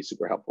here, that would be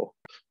super helpful.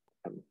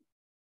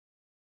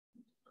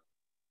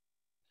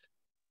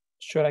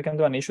 Sure, I can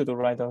do an issue to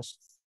write those.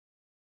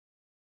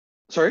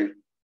 Sorry?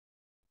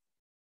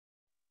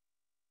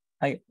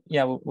 We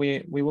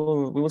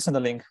will send a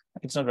link.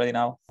 It's not ready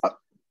now,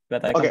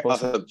 but I can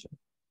post it.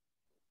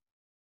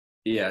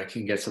 Yeah, I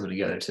can get something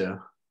together too.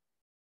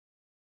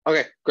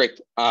 Okay, great.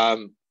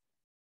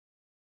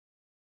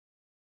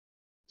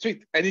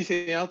 Sweet.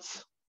 Anything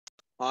else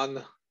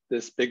on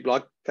this big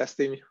block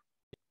testing?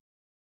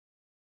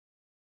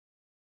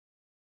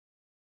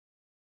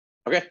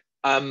 Okay.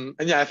 And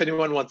yeah, if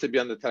anyone wants to be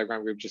on the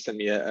Telegram group, just send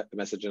me a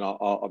message and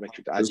I'll make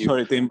sure to add you.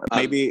 Sorry, Tim.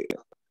 Maybe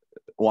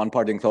one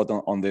parting thought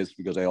on this,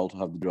 because I also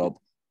have the job.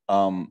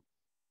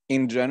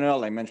 In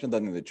general, I mentioned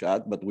that in the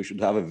chat, but we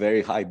should have a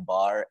very high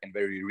bar and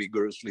very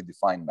rigorously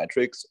defined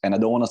metrics. And I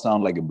don't want to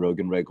sound like a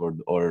broken record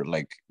or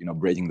like,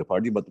 breaking the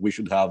party, but we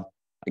should have,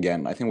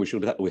 again, I think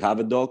we have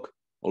a doc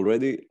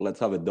already. Let's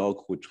have a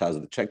doc which has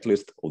the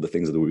checklist of the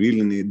things that we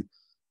really need.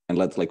 And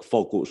let's like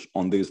focus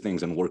on these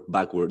things and work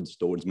backwards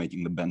towards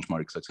making the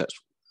benchmark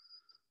successful.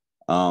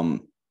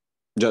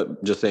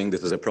 Just saying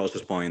this is a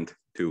process point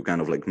to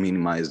kind of like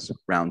minimize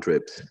round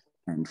trips,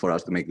 and for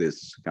us to make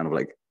this kind of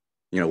like,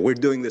 we're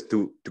doing this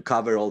to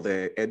cover all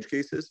the edge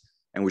cases,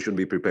 and we should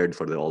be prepared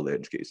for all the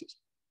edge cases.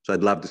 So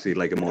I'd love to see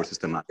like a more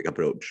systematic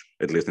approach,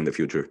 at least in the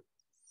future.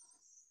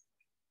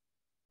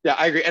 Yeah,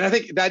 I agree. And I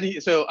think Danny,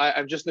 so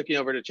I'm just looking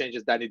over the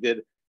changes Danny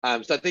did.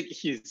 So I think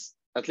he's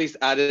at least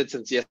added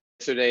since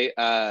yesterday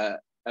a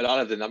lot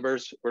of the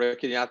numbers we're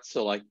looking at.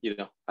 So like,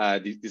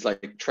 these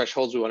like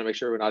thresholds we want to make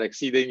sure we're not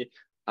exceeding.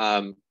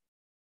 So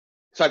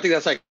I think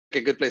that's like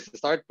a good place to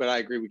start, but I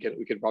agree we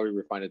can probably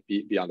refine it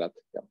beyond that.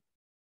 Yeah.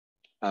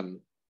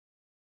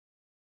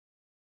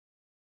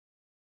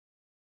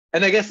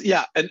 And I guess,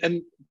 yeah,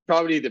 and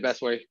probably the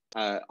best way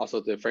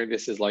also to frame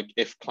this is like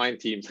if client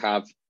teams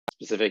have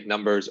specific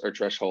numbers or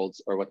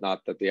thresholds or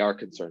whatnot that they are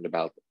concerned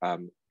about.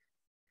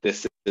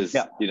 This is,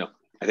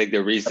 I think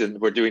the reason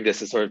we're doing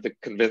this is sort of to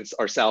convince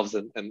ourselves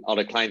and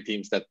other client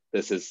teams that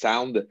this is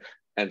sound.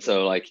 And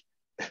so like,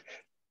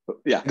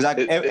 yeah.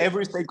 Exactly.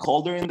 Every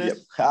stakeholder in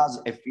this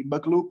has a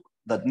feedback loop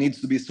that needs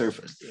to be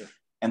surfaced. Yeah.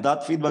 And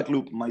that feedback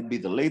loop might be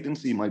the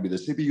latency, might be the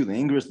CPU, the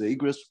ingress, the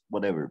egress,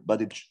 whatever.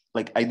 But it's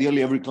like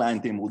ideally every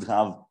client team would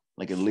have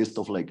like a list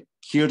of like,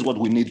 here's what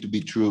we need to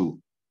be true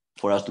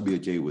for us to be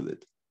okay with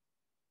it.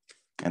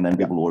 And then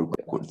people work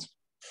backwards.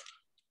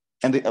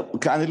 And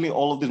candidly,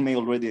 all of this may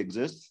already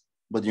exist,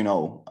 but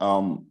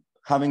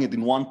having it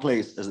in one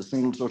place as a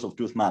single source of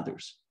truth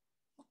matters.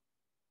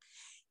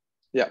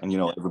 Yeah. And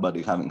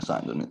everybody having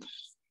signed on it.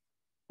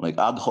 Like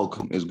ad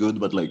hoc is good,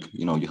 but like,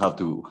 you have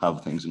to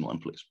have things in one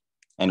place.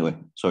 Anyway,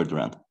 sorry to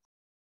rant.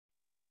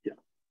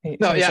 Yeah.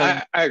 No,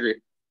 yeah, I agree.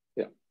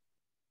 Yeah.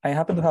 I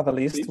happen to have a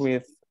list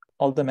with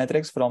all the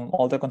metrics from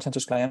all the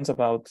consensus clients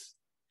about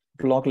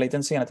block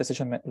latency and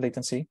attestation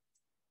latency.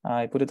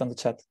 I put it on the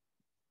chat.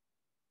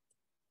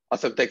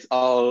 Awesome, thanks.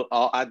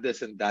 I'll add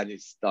this in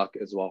Danny's doc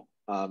as well.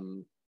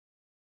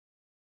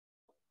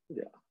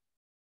 Yeah.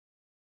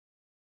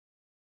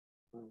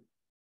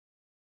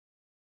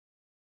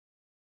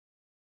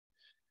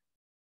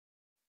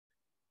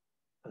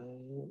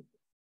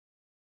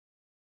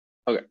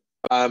 Okay.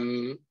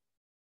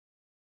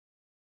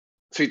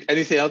 Sweet.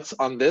 Anything else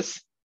on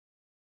this?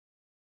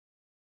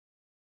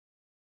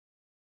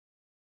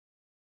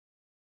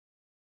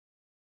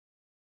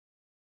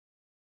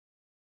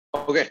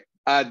 Okay,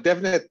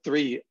 DevNet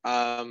 3.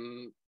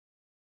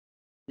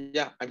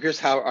 Yeah, I'm curious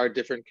how are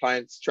different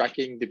clients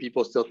tracking? Do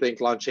people still think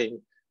launching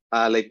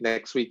late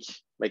next week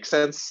makes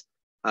sense?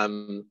 Yeah,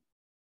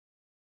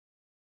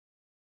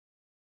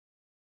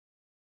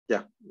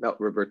 no,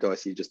 Roberto, I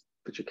see you just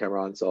put your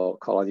camera on, so I'll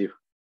call on you.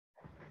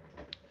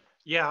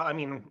 Yeah, I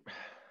mean,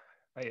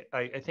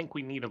 I think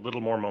we need a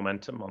little more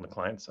momentum on the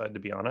client side, to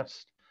be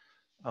honest.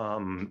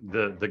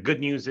 The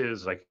good news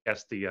is, I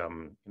guess the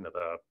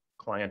the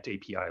client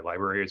API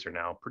libraries are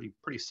now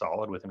pretty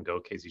solid within Go,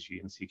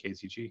 KZG, and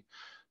CKZG.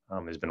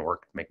 There's been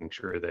work making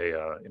sure they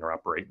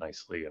interoperate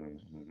nicely, and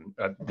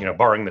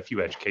barring the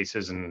few edge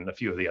cases and a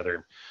few of the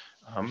other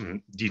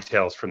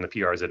details from the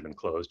PRs that have been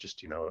closed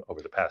just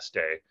over the past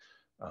day,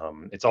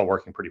 it's all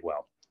working pretty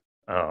well.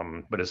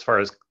 But as far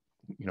as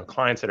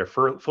clients that are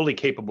fully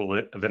capable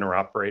of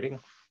interoperating,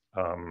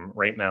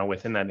 right now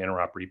within that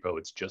interop repo,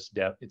 it's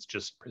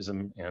just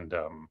Prism and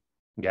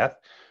Geth.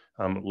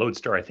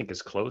 Lodestar, I think,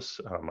 is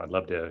close. I'd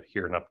love to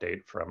hear an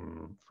update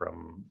from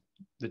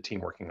the team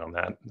working on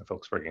that, the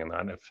folks working on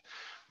that,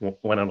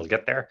 when it'll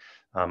get there.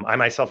 I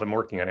myself am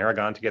working on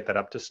Aragon to get that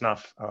up to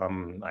snuff.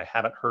 I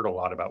haven't heard a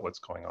lot about what's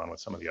going on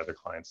with some of the other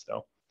clients,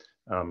 though.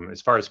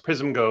 As far as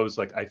Prism goes,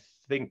 I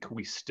think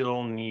we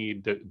still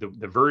need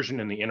the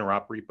version in the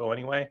interop repo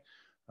anyway.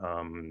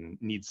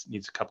 Needs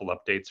a couple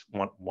updates.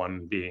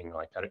 One being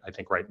I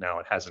think right now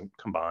it hasn't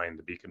combined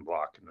the beacon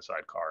block and the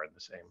sidecar in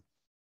the same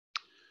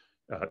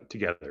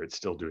together. It's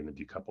still doing the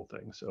decouple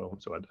thing. So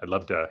I'd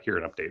love to hear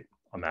an update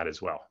on that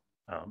as well.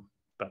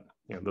 But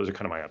those are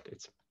kind of my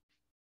updates.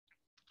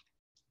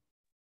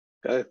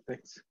 Got it.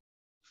 Thanks.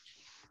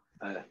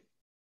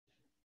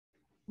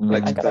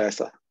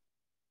 Alexa.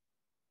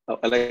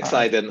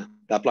 Alexa, then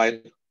that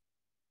line.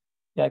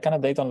 Yeah, I can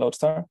update on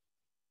Lodestar.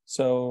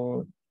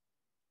 So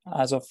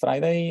as of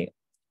Friday,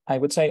 I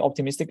would say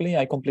optimistically,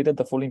 I completed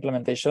the full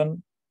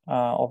implementation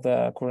of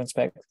the current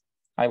spec.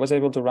 I was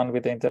able to run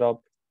with the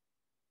interop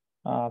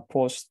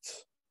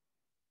post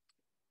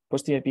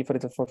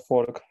EIP-4844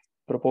 fork,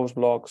 propose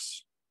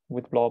blocks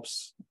with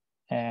blobs,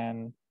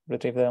 and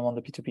retrieve them on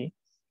the P2P.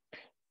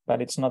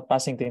 But it's not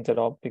passing the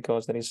interop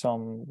because there is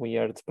some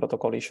weird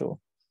protocol issue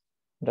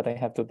that I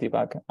have to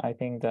debug. I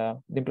think the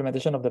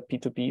implementation of the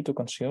P2P to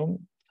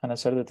consume and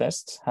assert the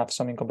tests have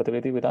some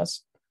incompatibility with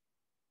us,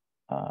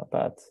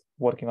 but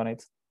working on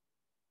it.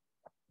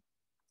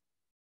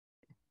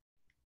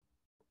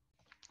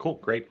 Cool,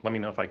 great. Let me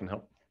know if I can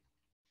help.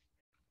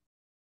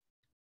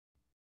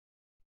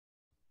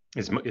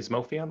 Is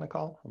Mofi on the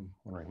call? I'm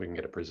wondering if we can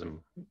get a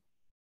Prism.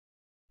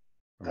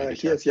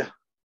 He is, yeah.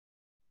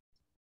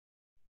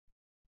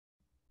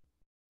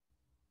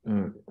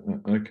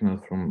 I can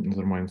add from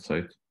the mine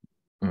side.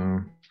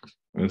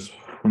 As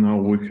for now,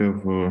 we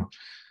have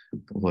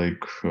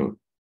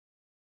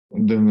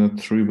the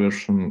 3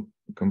 version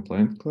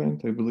compliant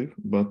client, I believe,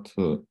 but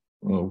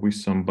with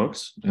some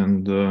bugs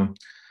and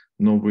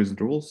no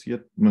withdrawals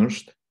yet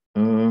merged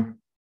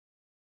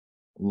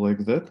like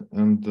that.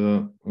 And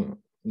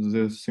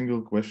the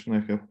single question I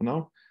have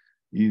now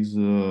is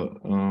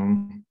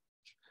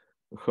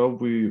how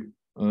we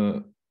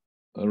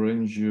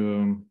arrange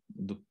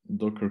the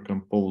Docker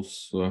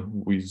Compose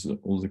with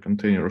all the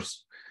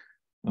containers.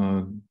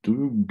 Do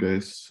you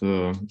guys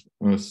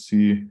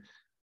see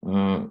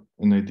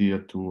an idea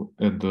to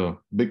add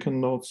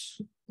beacon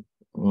nodes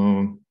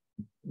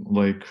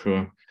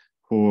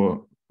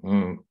for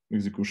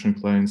execution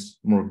clients,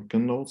 more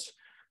beacon nodes,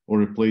 or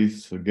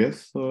replace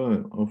Geth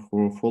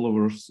for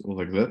followers or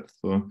like that?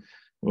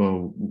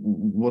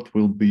 What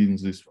will be in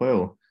this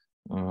file?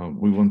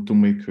 We want to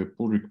make a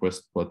pull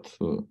request, but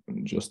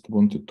just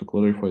wanted to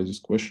clarify this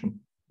question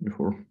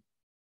before.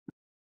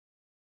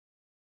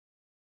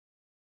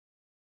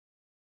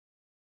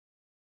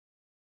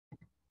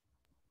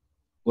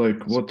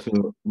 What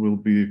will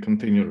be a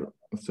container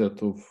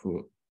set of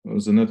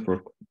the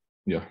network?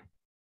 Yeah.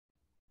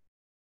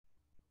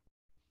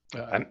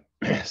 I'm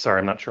sorry,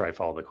 I'm not sure I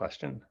follow the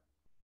question.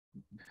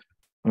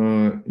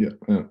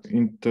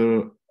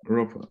 Interop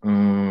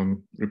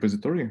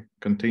repository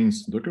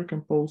contains Docker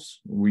Compose,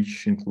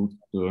 which includes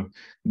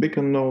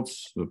beacon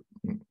nodes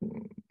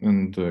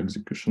and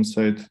execution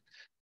site,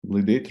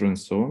 validator, and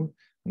so on.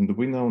 And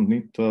we now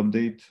need to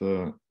update,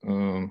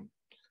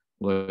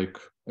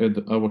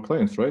 add our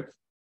clients, right?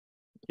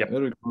 Yep.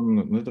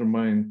 Aragon,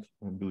 Nethermind,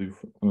 I believe,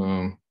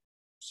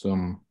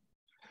 some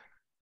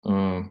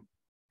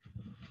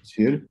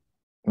CL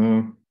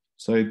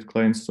site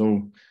clients.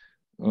 So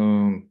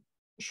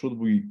should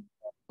we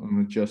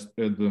just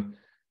add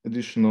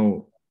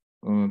additional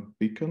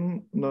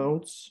beacon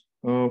nodes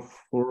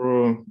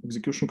for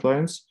execution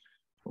clients,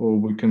 or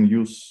we can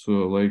use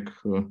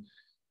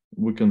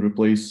we can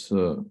replace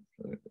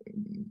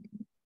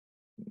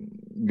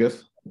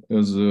Geth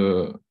as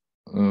a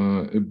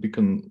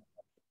beacon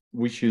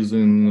which is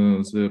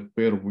in the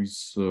pair with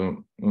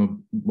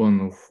one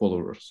of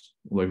followers,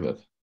 like that.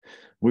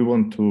 We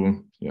want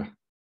to, yeah.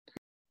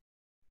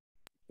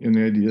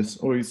 Any ideas?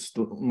 Or it's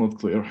still not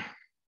clear?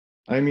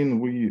 I mean,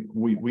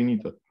 we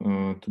need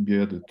to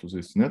be added to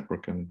this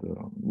network, and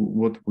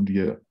what would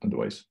you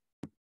advise?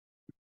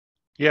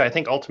 Yeah, I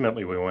think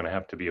ultimately we want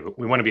to be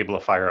able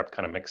to fire up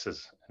kind of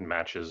mixes and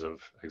matches of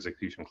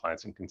execution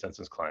clients and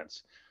consensus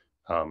clients.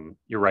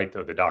 You're right,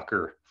 though, the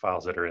Docker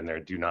files that are in there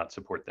do not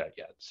support that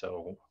yet.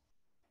 So,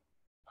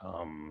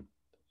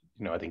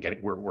 I think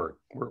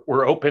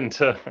we're open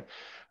to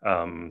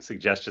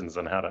suggestions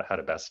on how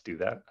to best do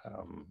that.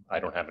 I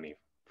don't have any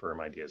firm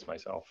ideas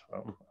myself.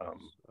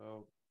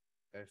 So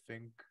I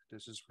think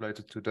this is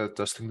related to the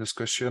testing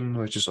discussion,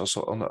 which is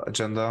also on the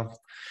agenda,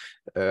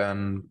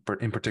 and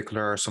in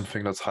particular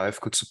something that Hive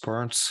could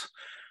support.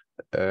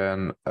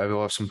 And I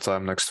will have some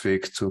time next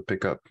week to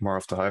pick up more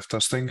of the Hive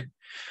testing,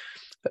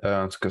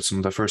 to get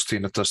some diversity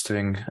in the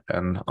testing,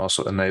 and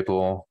also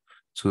enable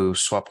to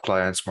swap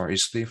clients more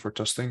easily for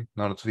testing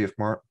now that we have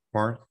more.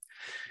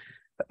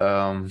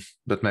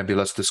 But maybe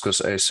let's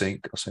discuss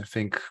async, because I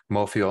think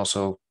Mofi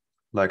also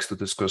likes to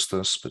discuss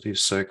this, but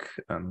he's sick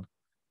and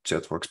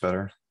chat works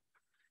better.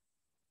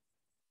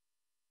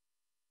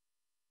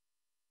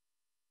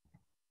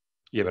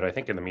 Yeah, but I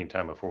think in the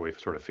meantime, before we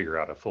sort of figure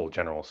out a full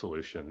general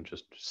solution,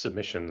 just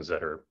submissions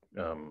that are,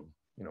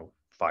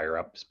 fire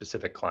up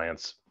specific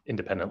clients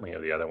independently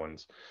of the other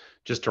ones,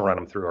 just to run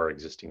them through our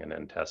existing and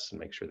end tests and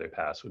make sure they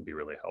pass would be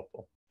really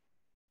helpful.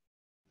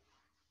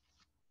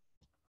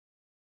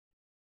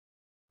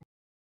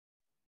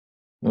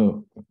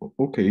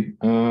 Okay.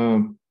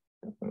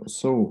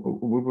 So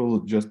we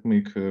will just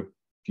make a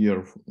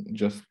PR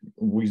just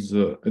with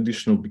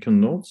additional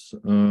beacon nodes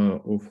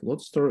of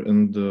Lodestar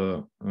and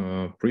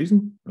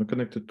Prism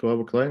connected to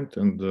our client,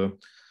 and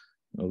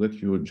I'll let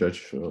you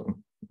judge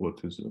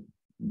what is the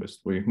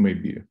best way.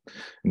 Maybe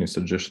any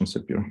suggestions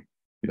appear.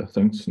 Yeah,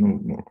 thanks. No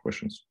more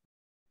questions.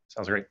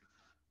 Sounds great.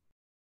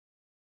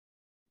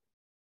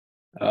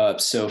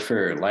 So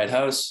for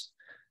Lighthouse,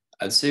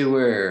 I'd say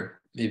we're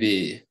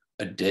maybe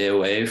a day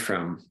away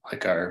from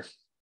like our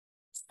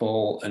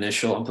full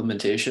initial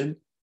implementation.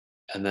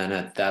 And then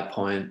at that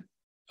point,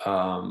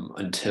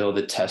 until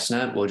the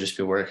testnet, we'll just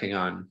be working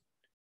on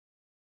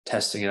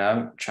testing it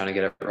out, trying to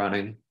get it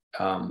running,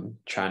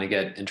 trying to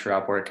get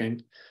interop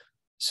working.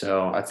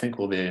 So I think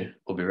we'll be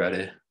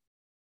ready.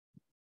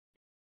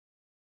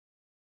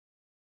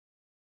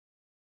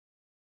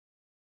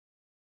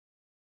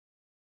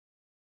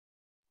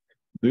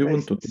 Do you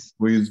want to talk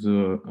with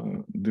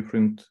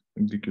different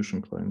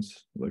execution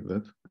clients like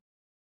that?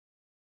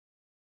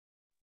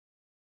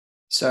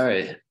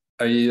 Sorry,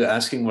 are you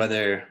asking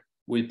whether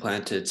we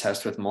plan to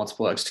test with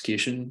multiple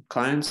execution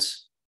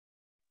clients?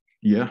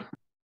 Yeah.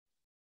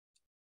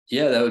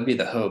 Yeah, that would be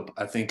the hope.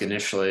 I think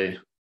initially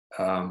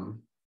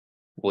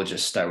we'll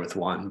just start with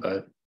one,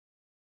 but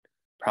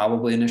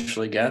probably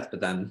initially Geth,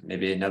 but then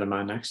maybe another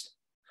mine next.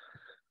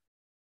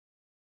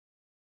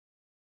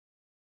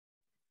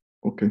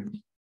 Okay.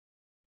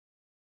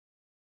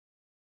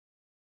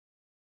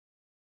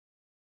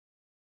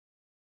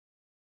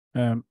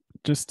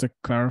 Just to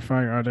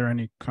clarify, are there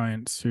any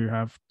clients who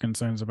have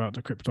concerns about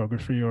the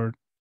cryptography or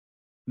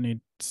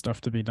need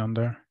stuff to be done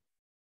there?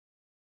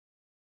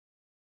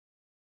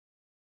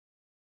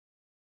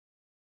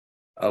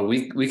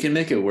 We can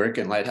make it work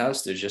in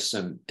Lighthouse. There's just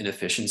some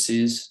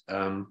inefficiencies,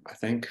 I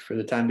think, for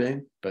the time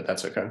being, but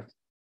that's okay.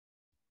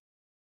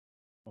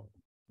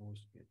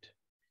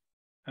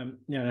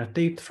 Yeah, an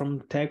update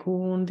from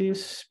Teku on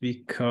this,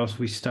 because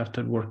we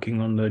started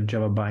working on the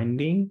Java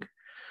binding.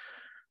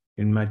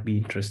 It might be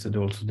interested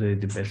also the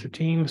better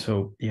team.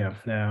 So yeah,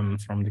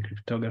 from the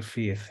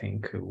cryptography, I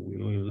think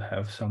we will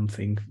have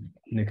something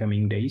in the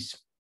coming days.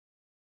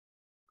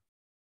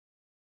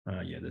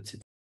 Yeah, that's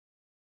it.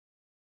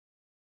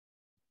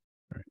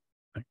 All right,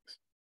 thanks.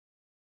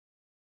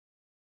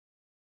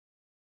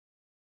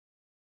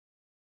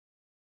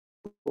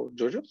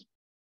 Giorgio?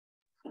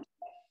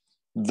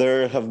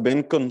 There have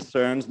been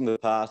concerns in the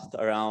past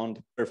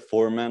around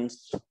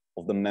performance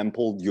of the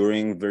mempool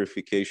during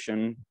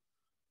verification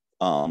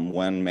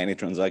when many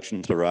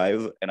transactions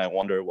arrive, and I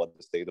wonder what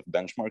the state of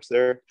benchmarks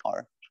there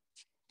are,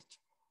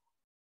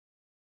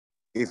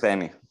 if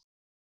any.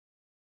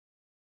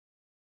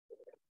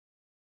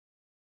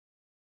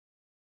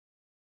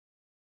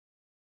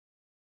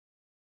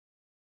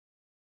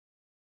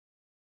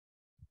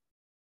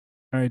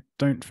 I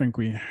don't think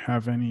we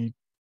have any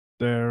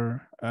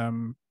there,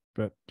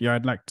 but yeah,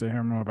 I'd like to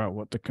hear more about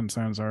what the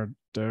concerns are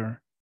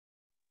there.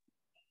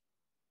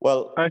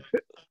 Well, I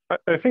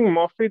think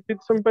Mofi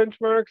did some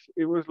benchmarks.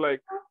 It was like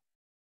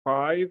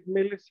 5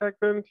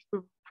 milliseconds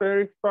to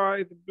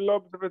verify the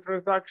blobs of a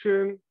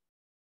transaction.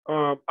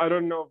 I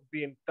don't know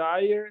the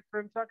entire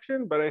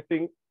transaction, but I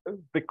think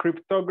the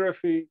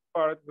cryptography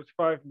part was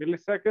 5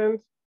 milliseconds.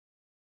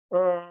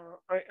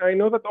 I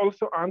know that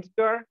also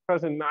Ansgar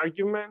has an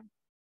argument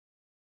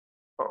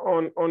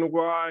on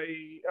why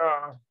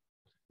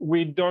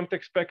we don't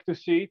expect to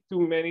see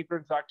too many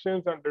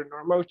transactions under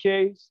normal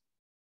case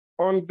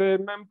on the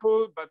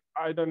mempool, but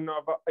I don't know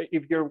about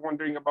if you're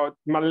wondering about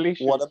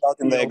malicious. What about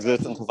in the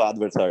existence of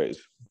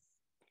adversaries?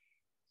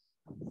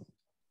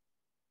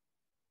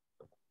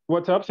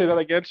 What's up? Say that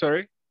again,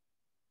 sorry.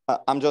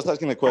 I'm just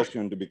asking a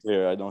question to be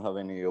clear. I don't have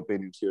any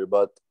opinions here,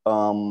 but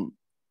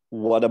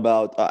what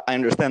about, I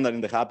understand that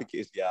in the happy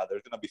case, yeah,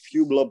 there's gonna be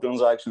few blob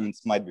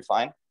transactions, might be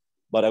fine,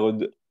 but I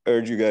would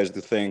urge you guys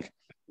to think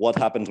what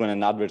happens when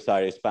an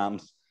adversary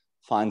finds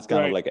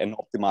kind of like an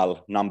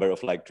optimal number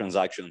of like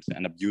transactions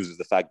and abuses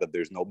the fact that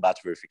there's no batch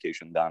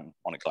verification done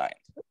on a client.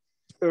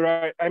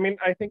 Right. I mean,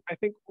 I think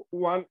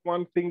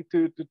one thing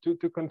to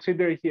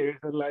consider here is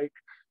that like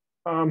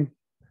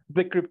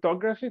the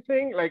cryptography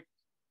thing. Like,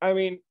 I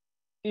mean,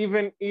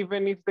 even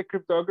if the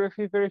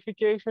cryptography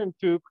verification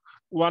took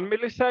 1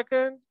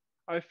 millisecond,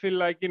 I feel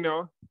like, you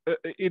know,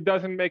 it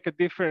doesn't make a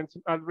difference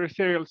in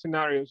adversarial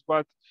scenarios.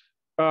 But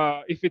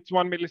if it's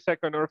 1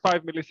 millisecond or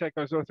 5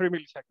 milliseconds or 3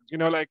 milliseconds, you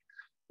know, like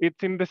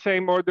it's in the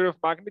same order of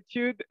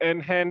magnitude,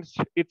 and hence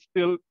it's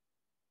still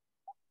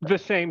the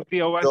same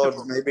POS. George,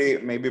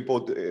 maybe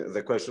put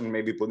the question,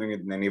 maybe putting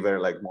it in an even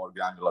like more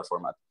granular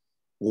format.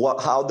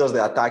 How does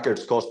the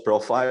attacker's cost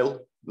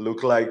profile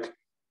look like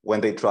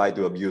when they try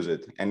to abuse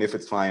it? And if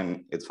it's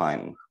fine, it's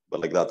fine. But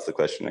like, that's the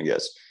question, I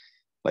guess.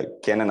 Like,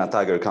 can an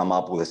attacker come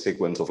up with a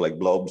sequence of like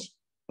blobs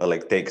that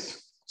like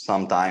takes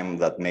some time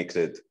that makes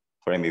it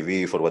for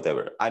MEV, for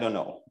whatever? I don't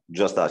know,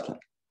 just asking.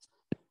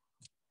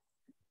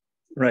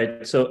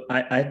 Right, so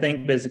I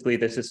think basically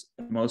this is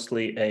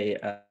mostly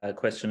a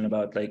question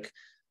about like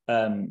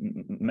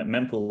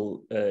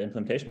mempool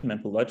implementation,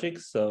 mempool logic.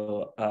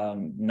 So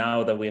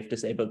now that we have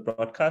disabled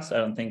broadcast, I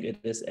don't think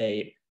it is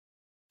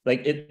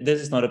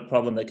this is not a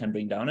problem that can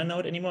bring down a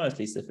node anymore, at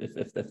least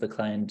if the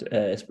client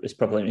is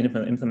properly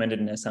implemented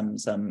and has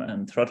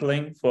some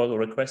throttling for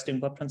requesting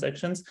blob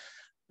transactions.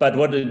 But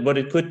what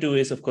it could do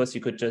is, of course, you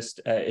could just,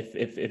 if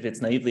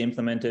it's naively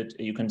implemented,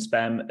 you can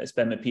spam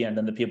a peer, and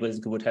then the peer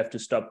would have to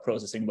stop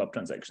processing blob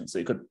transactions. So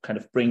you could kind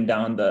of bring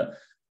down the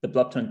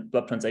blob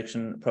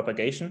transaction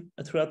propagation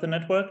throughout the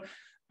network.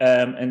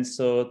 And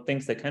so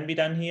things that can be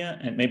done here,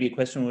 and maybe a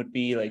question would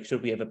be like,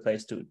 should we have a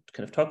place to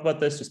kind of talk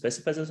about this, to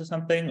specify this or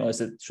something, or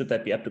should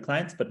that be up to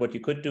clients? But what you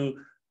could do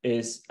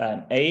is,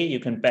 you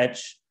can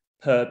batch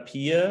per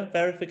peer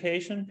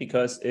verification,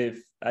 because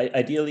if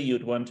ideally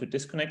you'd want to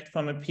disconnect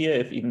from a peer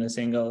if even a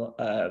single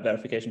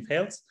verification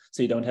fails.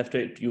 So you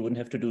wouldn't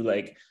have to do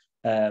like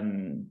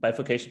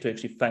bifurcation to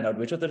actually find out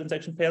which of the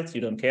transaction fails. You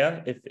don't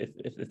care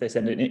if they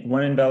send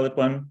one invalid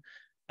one,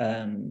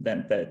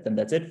 then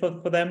that's it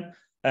for them.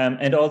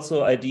 And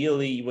also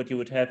ideally what you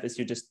would have is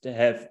you just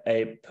have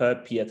a per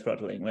peer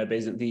throttling, where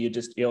basically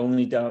you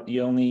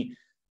only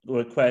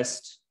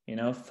request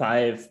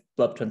 5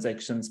 blob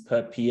transactions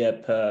per peer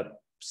per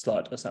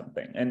slot or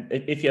something. And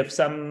if you have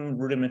some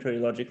rudimentary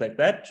logic like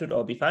that, should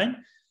all be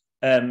fine.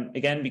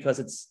 Again, because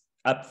it's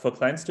up for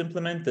clients to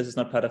implement, this is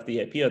not part of the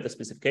EIP or the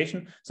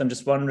specification. So I'm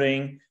just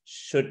wondering,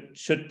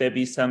 should there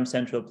be some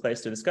central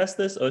place to discuss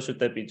this, or should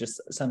there be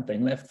just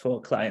something left for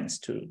clients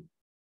to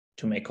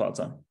make calls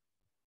on?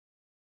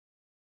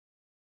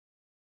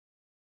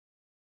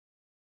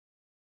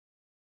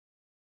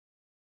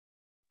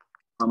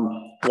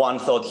 One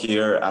thought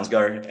here,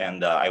 Ansgar,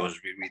 and I was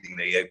rereading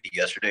the EIP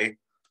yesterday,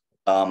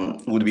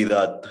 would be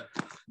that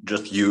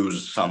just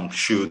use some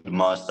should,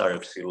 must,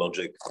 RFC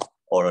logic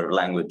or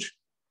language.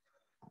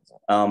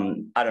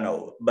 I don't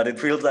know, but it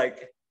feels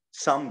like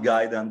some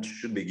guidance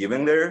should be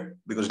given there,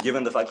 because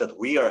given the fact that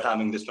we are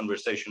having this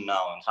conversation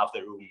now and half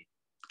the room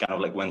kind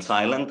of like went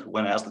silent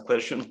when I asked the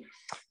question,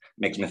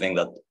 makes me think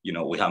that,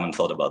 we haven't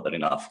thought about that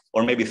enough,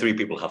 or maybe 3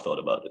 people have thought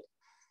about it.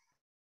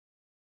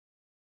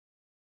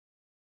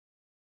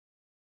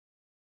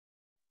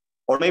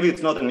 Or maybe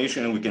it's not an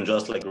issue and we can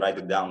just like write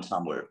it down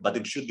somewhere, but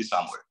it should be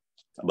somewhere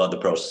about the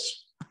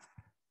process.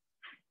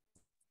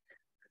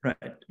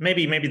 Right.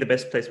 Maybe the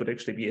best place would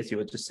actually be, as you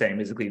were just saying,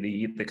 basically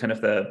the kind of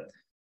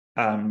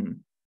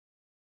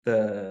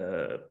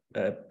the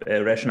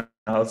rationale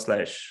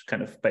 /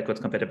 kind of backwards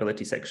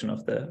compatibility section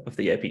of the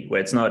EIP, where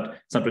it's not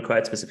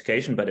required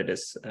specification, but it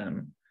is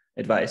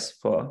advice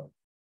for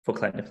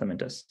client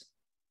implementers.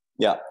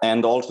 Yeah,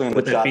 and also in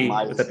the chat,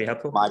 would that be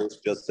helpful? Marius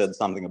just said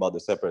something about the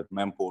separate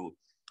mempool.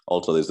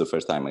 Also, this is the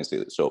first time I see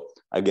it. So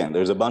again,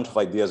 there's a bunch of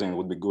ideas and it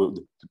would be good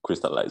to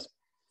crystallize.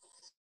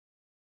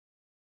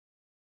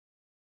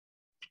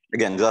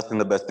 Again, just in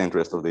the best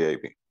interest of the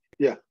EIP.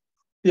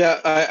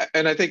 Yeah,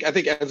 and I think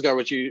Ansgar,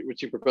 what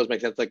you propose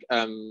makes sense. Like,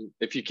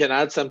 if you can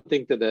add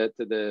something to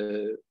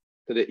the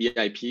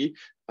EIP,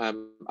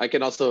 I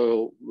can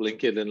also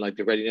link it in like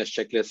the readiness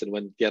checklist, and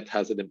when Get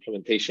has an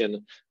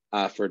implementation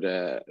for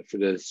the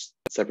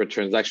separate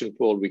transaction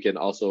pool, we can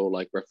also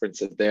like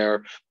reference it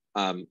there.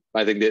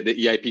 I think the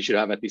EIP should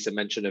have at least a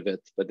mention of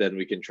it, but then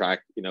we can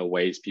track,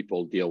 ways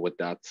people deal with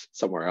that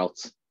somewhere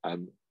else.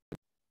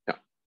 Yeah.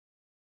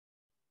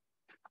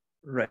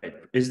 Right.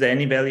 Is there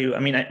any value?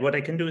 I mean, what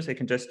I can do is I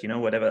can just,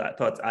 whatever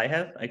thoughts I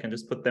have, I can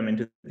just put them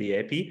into the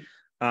EIP.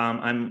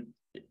 I'm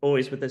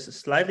always with this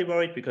slightly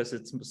worried because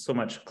it's so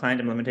much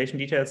client implementation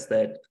details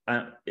that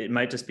it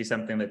might just be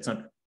something that's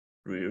not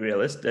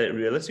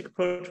realistic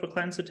approach for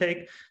clients to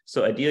take.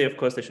 So ideally, of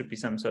course, there should be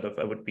some sort of,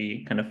 I would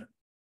be kind of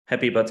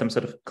happy about some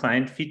sort of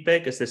client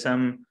feedback. Is there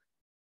some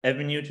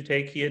avenue to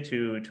take here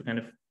to kind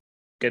of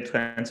get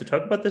clients to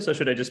talk about this, or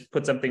should I just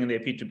put something in the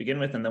IP to begin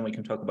with, and then we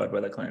can talk about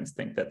whether clients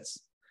think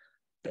that's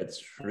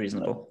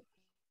reasonable?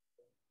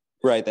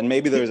 Right, and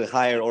maybe there's a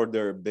higher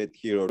order bit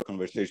here or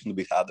conversation to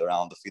be had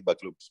around the feedback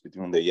loops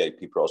between the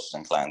EIP process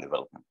and client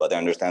development. But I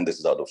understand this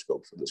is out of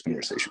scope for this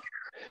conversation.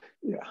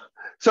 Yeah.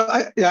 So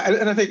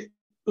and I think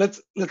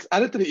let's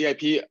add it to the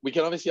EIP. We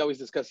can obviously always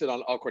discuss it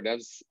on all core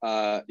devs.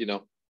 You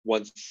know,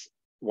 once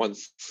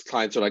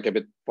clients are like a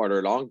bit farther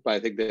along. But I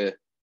think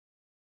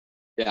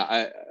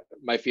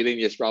my feeling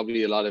is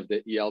probably a lot of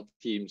the EL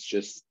teams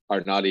just are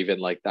not even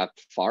like that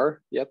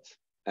far yet,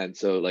 and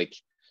so like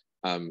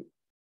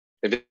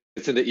if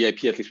it's in the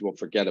EIP, at least we won't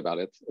forget about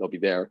it. It'll be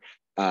there.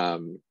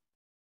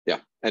 Yeah,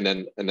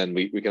 and then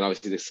we can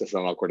obviously discuss it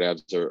on all core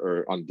devs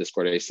or on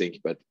Discord async.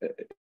 But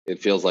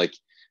it feels like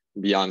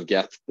beyond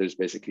Get, there's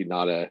basically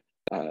not a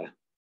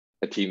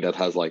team that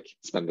has like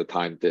spent the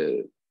time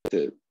to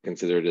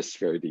consider this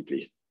very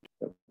deeply.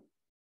 So,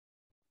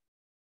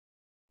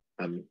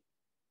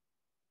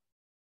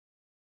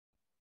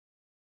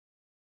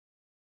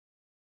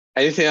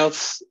 anything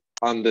else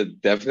on the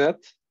DevNet?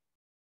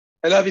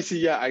 And obviously,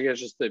 yeah, I guess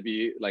just to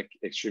be like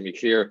extremely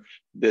clear,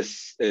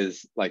 this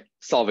is like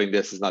solving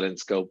this is not in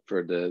scope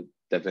for the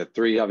DevNet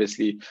 3,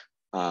 obviously.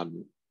 Yeah.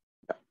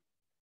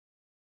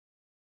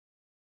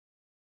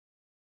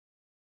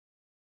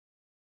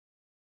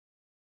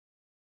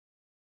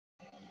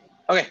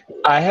 Okay.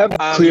 I have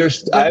clear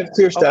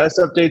status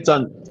updates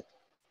on.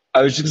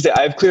 I was just gonna say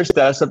I have clear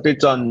status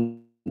updates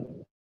on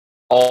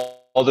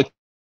all the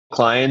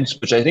clients,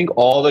 which I think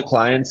all the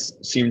clients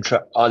seem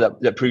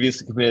that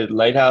previously committed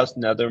Lighthouse,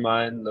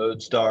 Nethermind,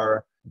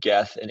 Lodestar,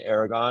 Geth, and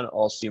Aragon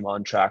all seem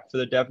on track for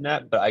the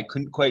DevNet, but I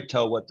couldn't quite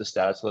tell what the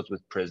status was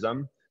with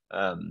Prism.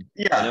 Yeah,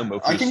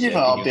 I can give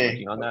an update.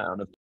 Working on that. I don't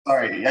know.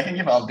 Sorry, I can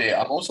give an update.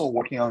 I'm also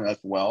working on it as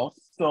well.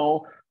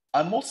 So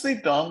I'm mostly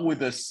done with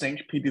the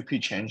sync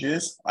P2P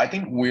changes. I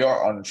think we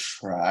are on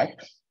track.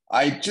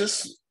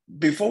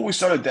 Before we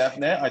start a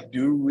DevNet, I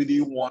do really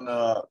want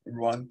to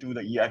run through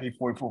the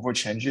EIP-4844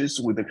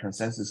 changes with the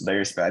consensus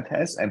layer spec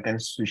test and then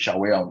switch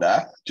away on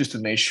that, just to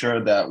make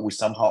sure that we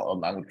somehow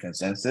align with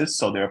consensus.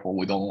 So therefore,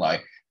 we don't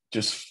like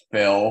just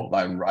fail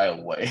like right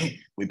away.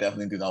 We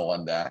definitely do not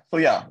want that. So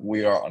yeah,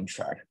 we are on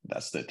track.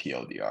 That's the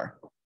TLDR.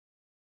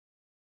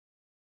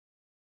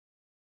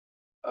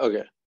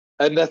 Okay,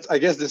 and I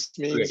guess this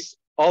means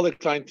all the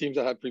client teams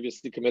that have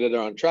previously committed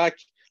are on track.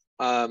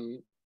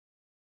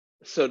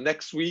 So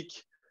next week,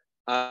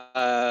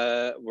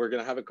 we're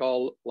gonna have a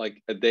call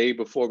like a day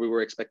before we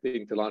were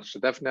expecting to launch the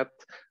DevNet.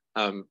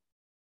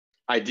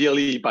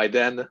 Ideally by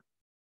then,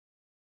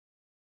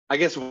 I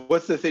guess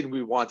what's the thing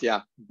we want?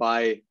 Yeah,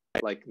 by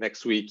like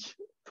next week,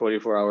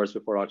 24 hours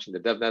before launching the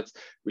DevNet,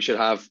 we should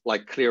have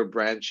like clear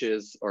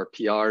branches or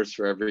PRs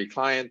for every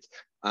client.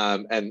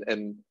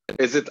 And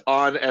is it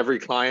on every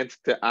client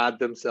to add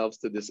themselves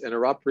to this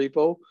interop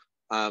repo?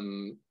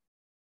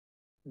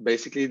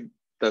 Basically,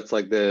 that's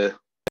like the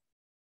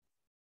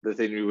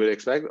thing we would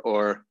expect,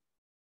 or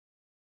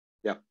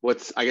yeah,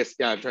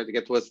 I'm trying to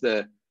get what's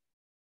the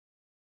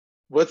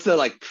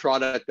like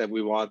product that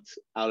we want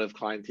out of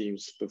client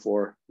teams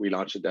before we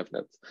launch a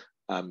DevNet.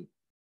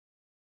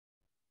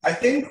 I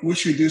think we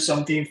should do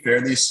something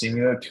fairly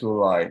similar to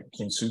like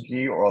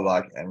Kintsugi or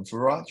like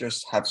Amphora,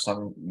 just have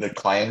the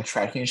client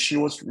tracking sheet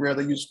was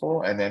really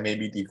useful, and then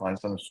maybe define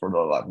some sort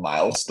of like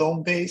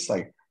milestone base,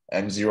 like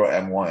M0,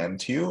 M1,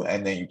 M2,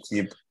 and then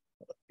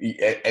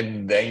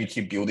you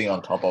keep building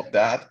on top of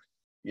that.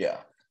 Yeah.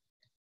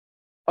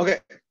 Okay.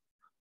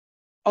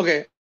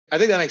 I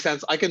think that makes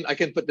sense. I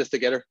can put this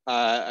together.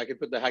 I can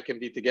put the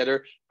HackMD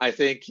together, I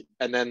think,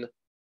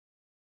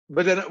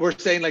 but then we're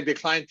saying like the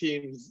client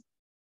teams,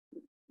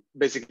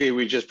 basically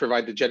we just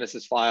provide the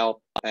Genesis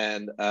file,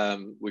 and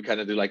we kind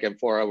of do like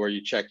Amphora where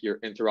you check your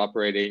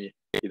interoperating,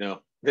 you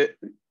know,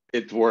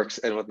 it works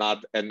and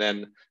whatnot, and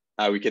then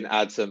we can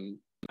add some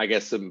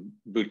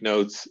boot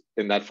nodes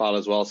in that file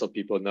as well, so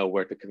people know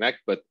where to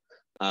connect. But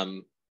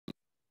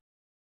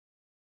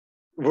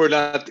we're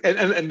not,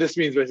 and this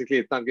means basically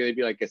it's not going to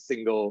be like a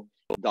single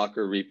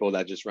Docker repo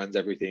that just runs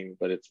everything,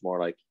 but it's more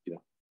like, you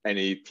know,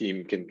 any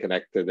team can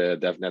connect to the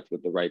DevNet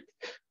with the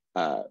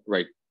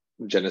right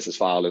Genesis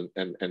file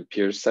and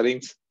peers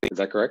settings. Is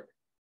that correct?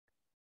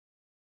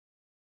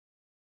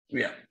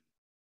 Yeah.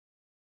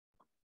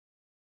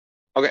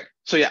 Okay,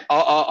 so yeah,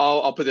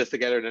 I'll put this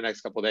together in the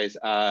next couple of days,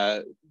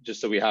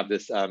 just so we have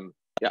this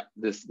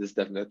this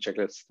DevNet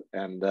checklist.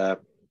 And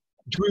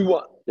do we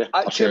want? Yeah,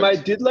 Tim, I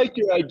did like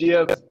your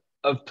idea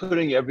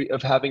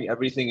of having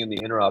everything in the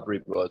interop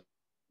repo as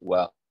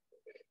well.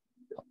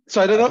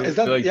 So I don't know. Is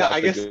that like yeah? that's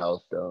I guess a good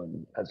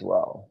milestone as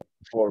well.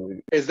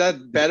 Is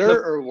that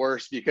better or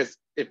worse? Because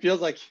it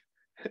feels like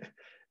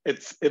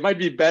it might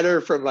be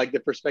better from like the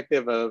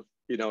perspective of,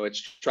 you know,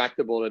 it's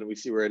tractable and we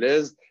see where it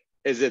is.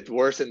 Is it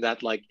worse in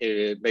that like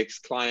it makes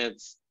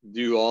clients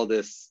do all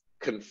this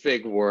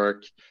config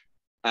work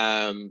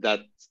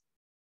that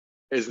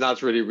is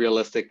not really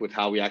realistic with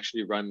how we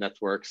actually run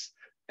networks,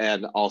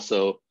 and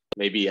also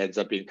maybe ends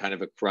up being kind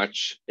of a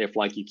crutch if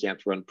like you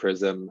can't run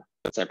Prism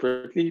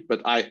separately?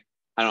 But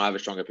I don't have a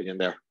strong opinion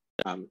there.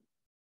 I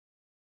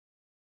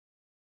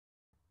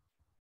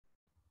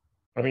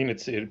mean,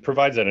 it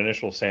provides that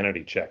initial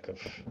sanity check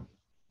of,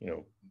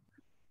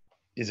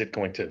 is it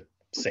going to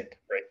sync,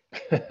 right,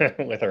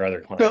 with our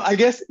other clients? So I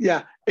guess,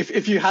 yeah,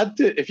 if you had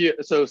to,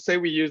 so say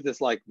we use this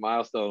like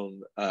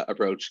milestone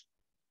approach,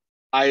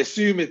 I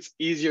assume it's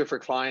easier for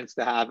clients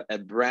to have a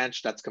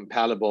branch that's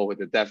compatible with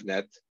the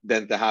DevNet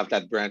than to have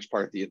that branch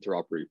part of the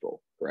interop repo,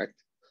 correct?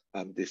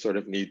 They sort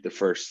of need the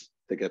first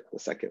to get the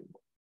second.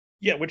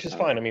 Yeah, which is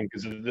fine. I mean,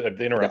 because the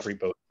interop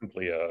repo is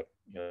simply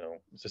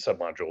it's a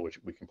submodule which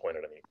we can point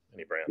at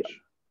any branch.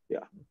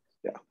 Yeah.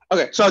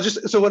 Okay, so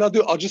what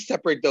I'll just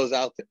separate those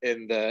out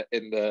in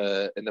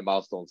the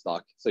milestone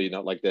stock. So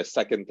like the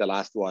second to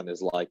last one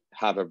is like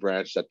have a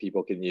branch that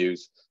people can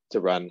use to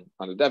run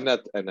on the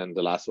DevNet, and then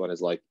the last one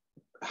is like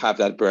have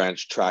that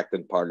branch tracked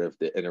and part of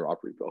the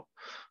interop repo.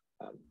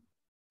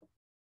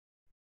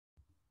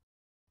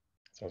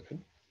 Sounds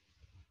good.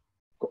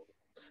 Cool.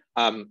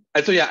 And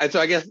so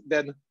I guess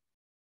then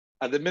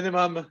at the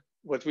minimum,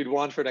 what we'd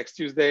want for next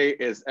Tuesday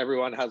is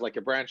everyone has like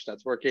a branch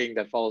that's working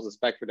that follows the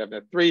spec for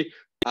DevNet 3.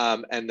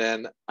 And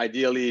then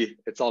ideally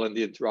it's all in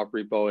the interop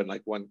repo in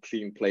like one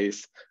clean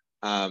place.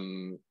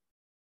 Yeah.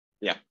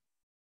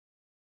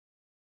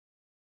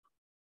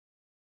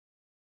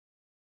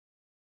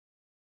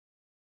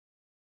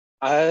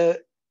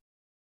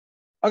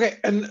 Okay,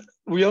 and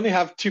we only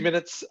have 2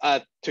 minutes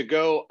to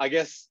go. I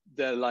guess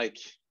the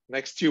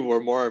next two were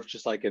more of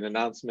just like an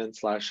announcement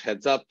 /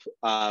 heads up.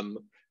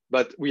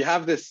 But we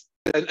have this,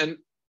 and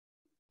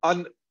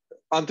on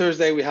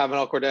Thursday we have an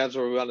Awkward Devs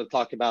where we want to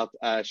talk about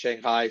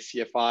Shanghai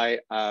CFI.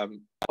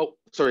 Oh,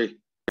 sorry,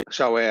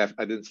 Xiaowei,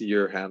 I didn't see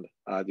your hand.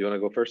 Do you want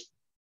to go first?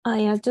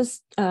 Yeah,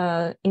 just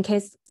in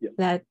case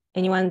that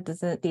anyone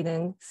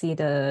didn't see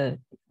the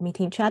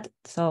meeting chat.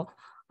 So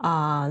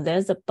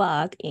there's a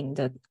bug in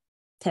the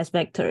test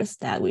vectors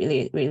that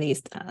we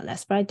released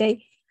last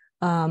Friday,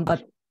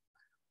 but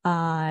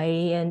I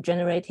am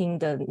generating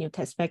the new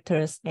test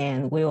vectors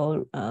and we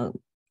will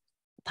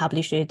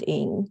publish it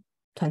in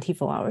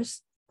 24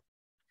 hours.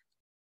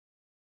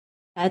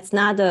 That's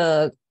not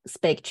a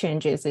spec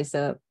changes, it's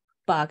a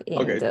bug in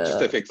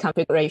the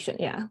configuration.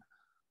 Yeah.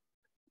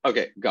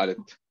 Okay, got it.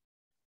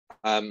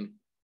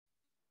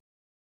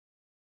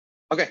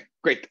 Okay,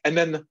 great. And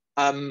then,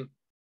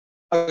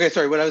 okay,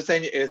 sorry, what I was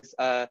saying is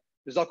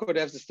there's Awkward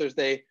Devs this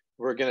Thursday.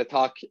 We're going to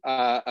talk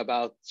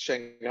about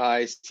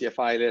Shanghai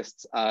CFI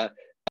lists.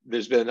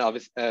 There's been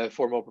obviously a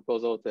formal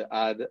proposal to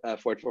add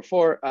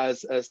 4844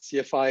 as a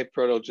CFI.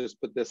 Proto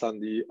just put this on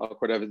the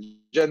Awkward Devs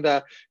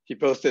agenda. He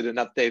posted an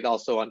update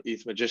also on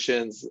ETH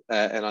Magicians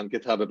and on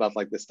GitHub about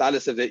like the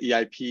status of the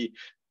EIP.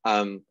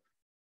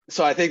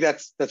 So I think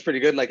that's pretty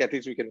good. Like at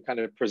least we can kind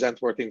of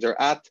present where things are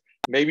at.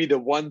 Maybe the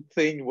one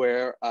thing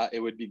where it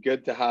would be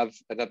good to have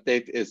an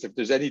update is if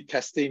there's any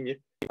testing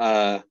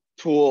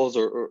tools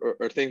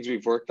or things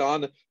we've worked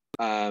on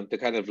to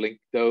kind of link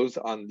those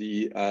on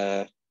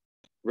the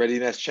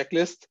readiness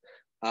checklist.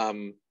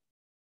 And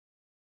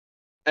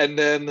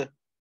then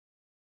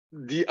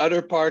the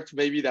other part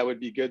maybe that would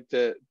be good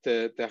to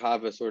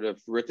have a sort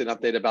of written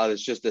update about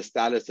is just the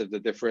status of the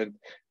different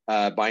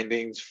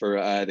bindings for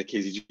the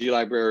KZG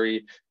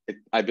library.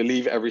 I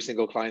believe every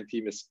single client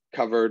team is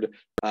covered,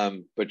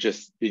 but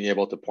just being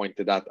able to point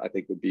to that I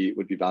think would be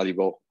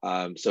valuable,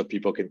 so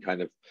people can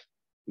kind of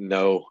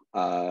know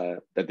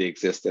that they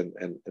exist and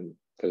that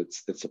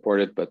it's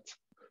supported. But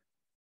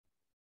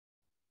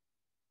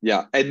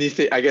yeah,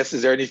 anything, I guess,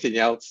 is there anything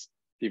else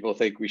people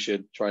think we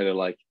should try to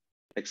like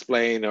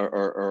explain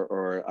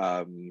or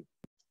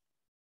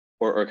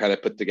kind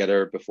of put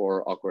together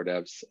before Awkward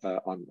Devs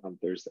on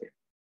Thursday?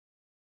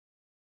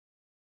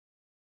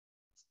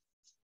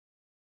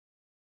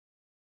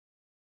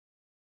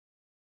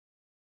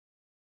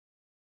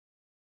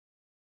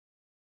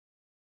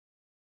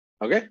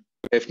 Okay,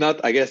 if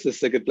not, I guess this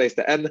is a good place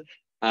to end.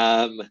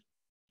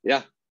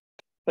 Yeah,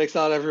 thanks a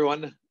lot,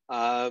 everyone.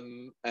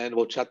 And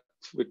we'll chat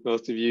with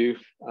most of you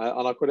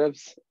on Awkward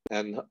Devs,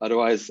 and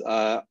otherwise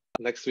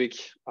next week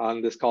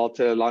on this call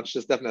to launch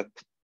this DevNet.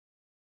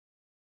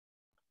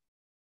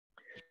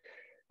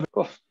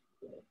 Cool.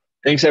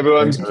 Thanks,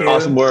 everyone.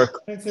 Awesome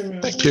work. Thanks,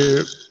 everyone. Thank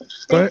you.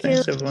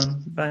 Thanks,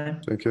 everyone. Bye.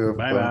 Thank you.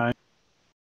 Bye-bye.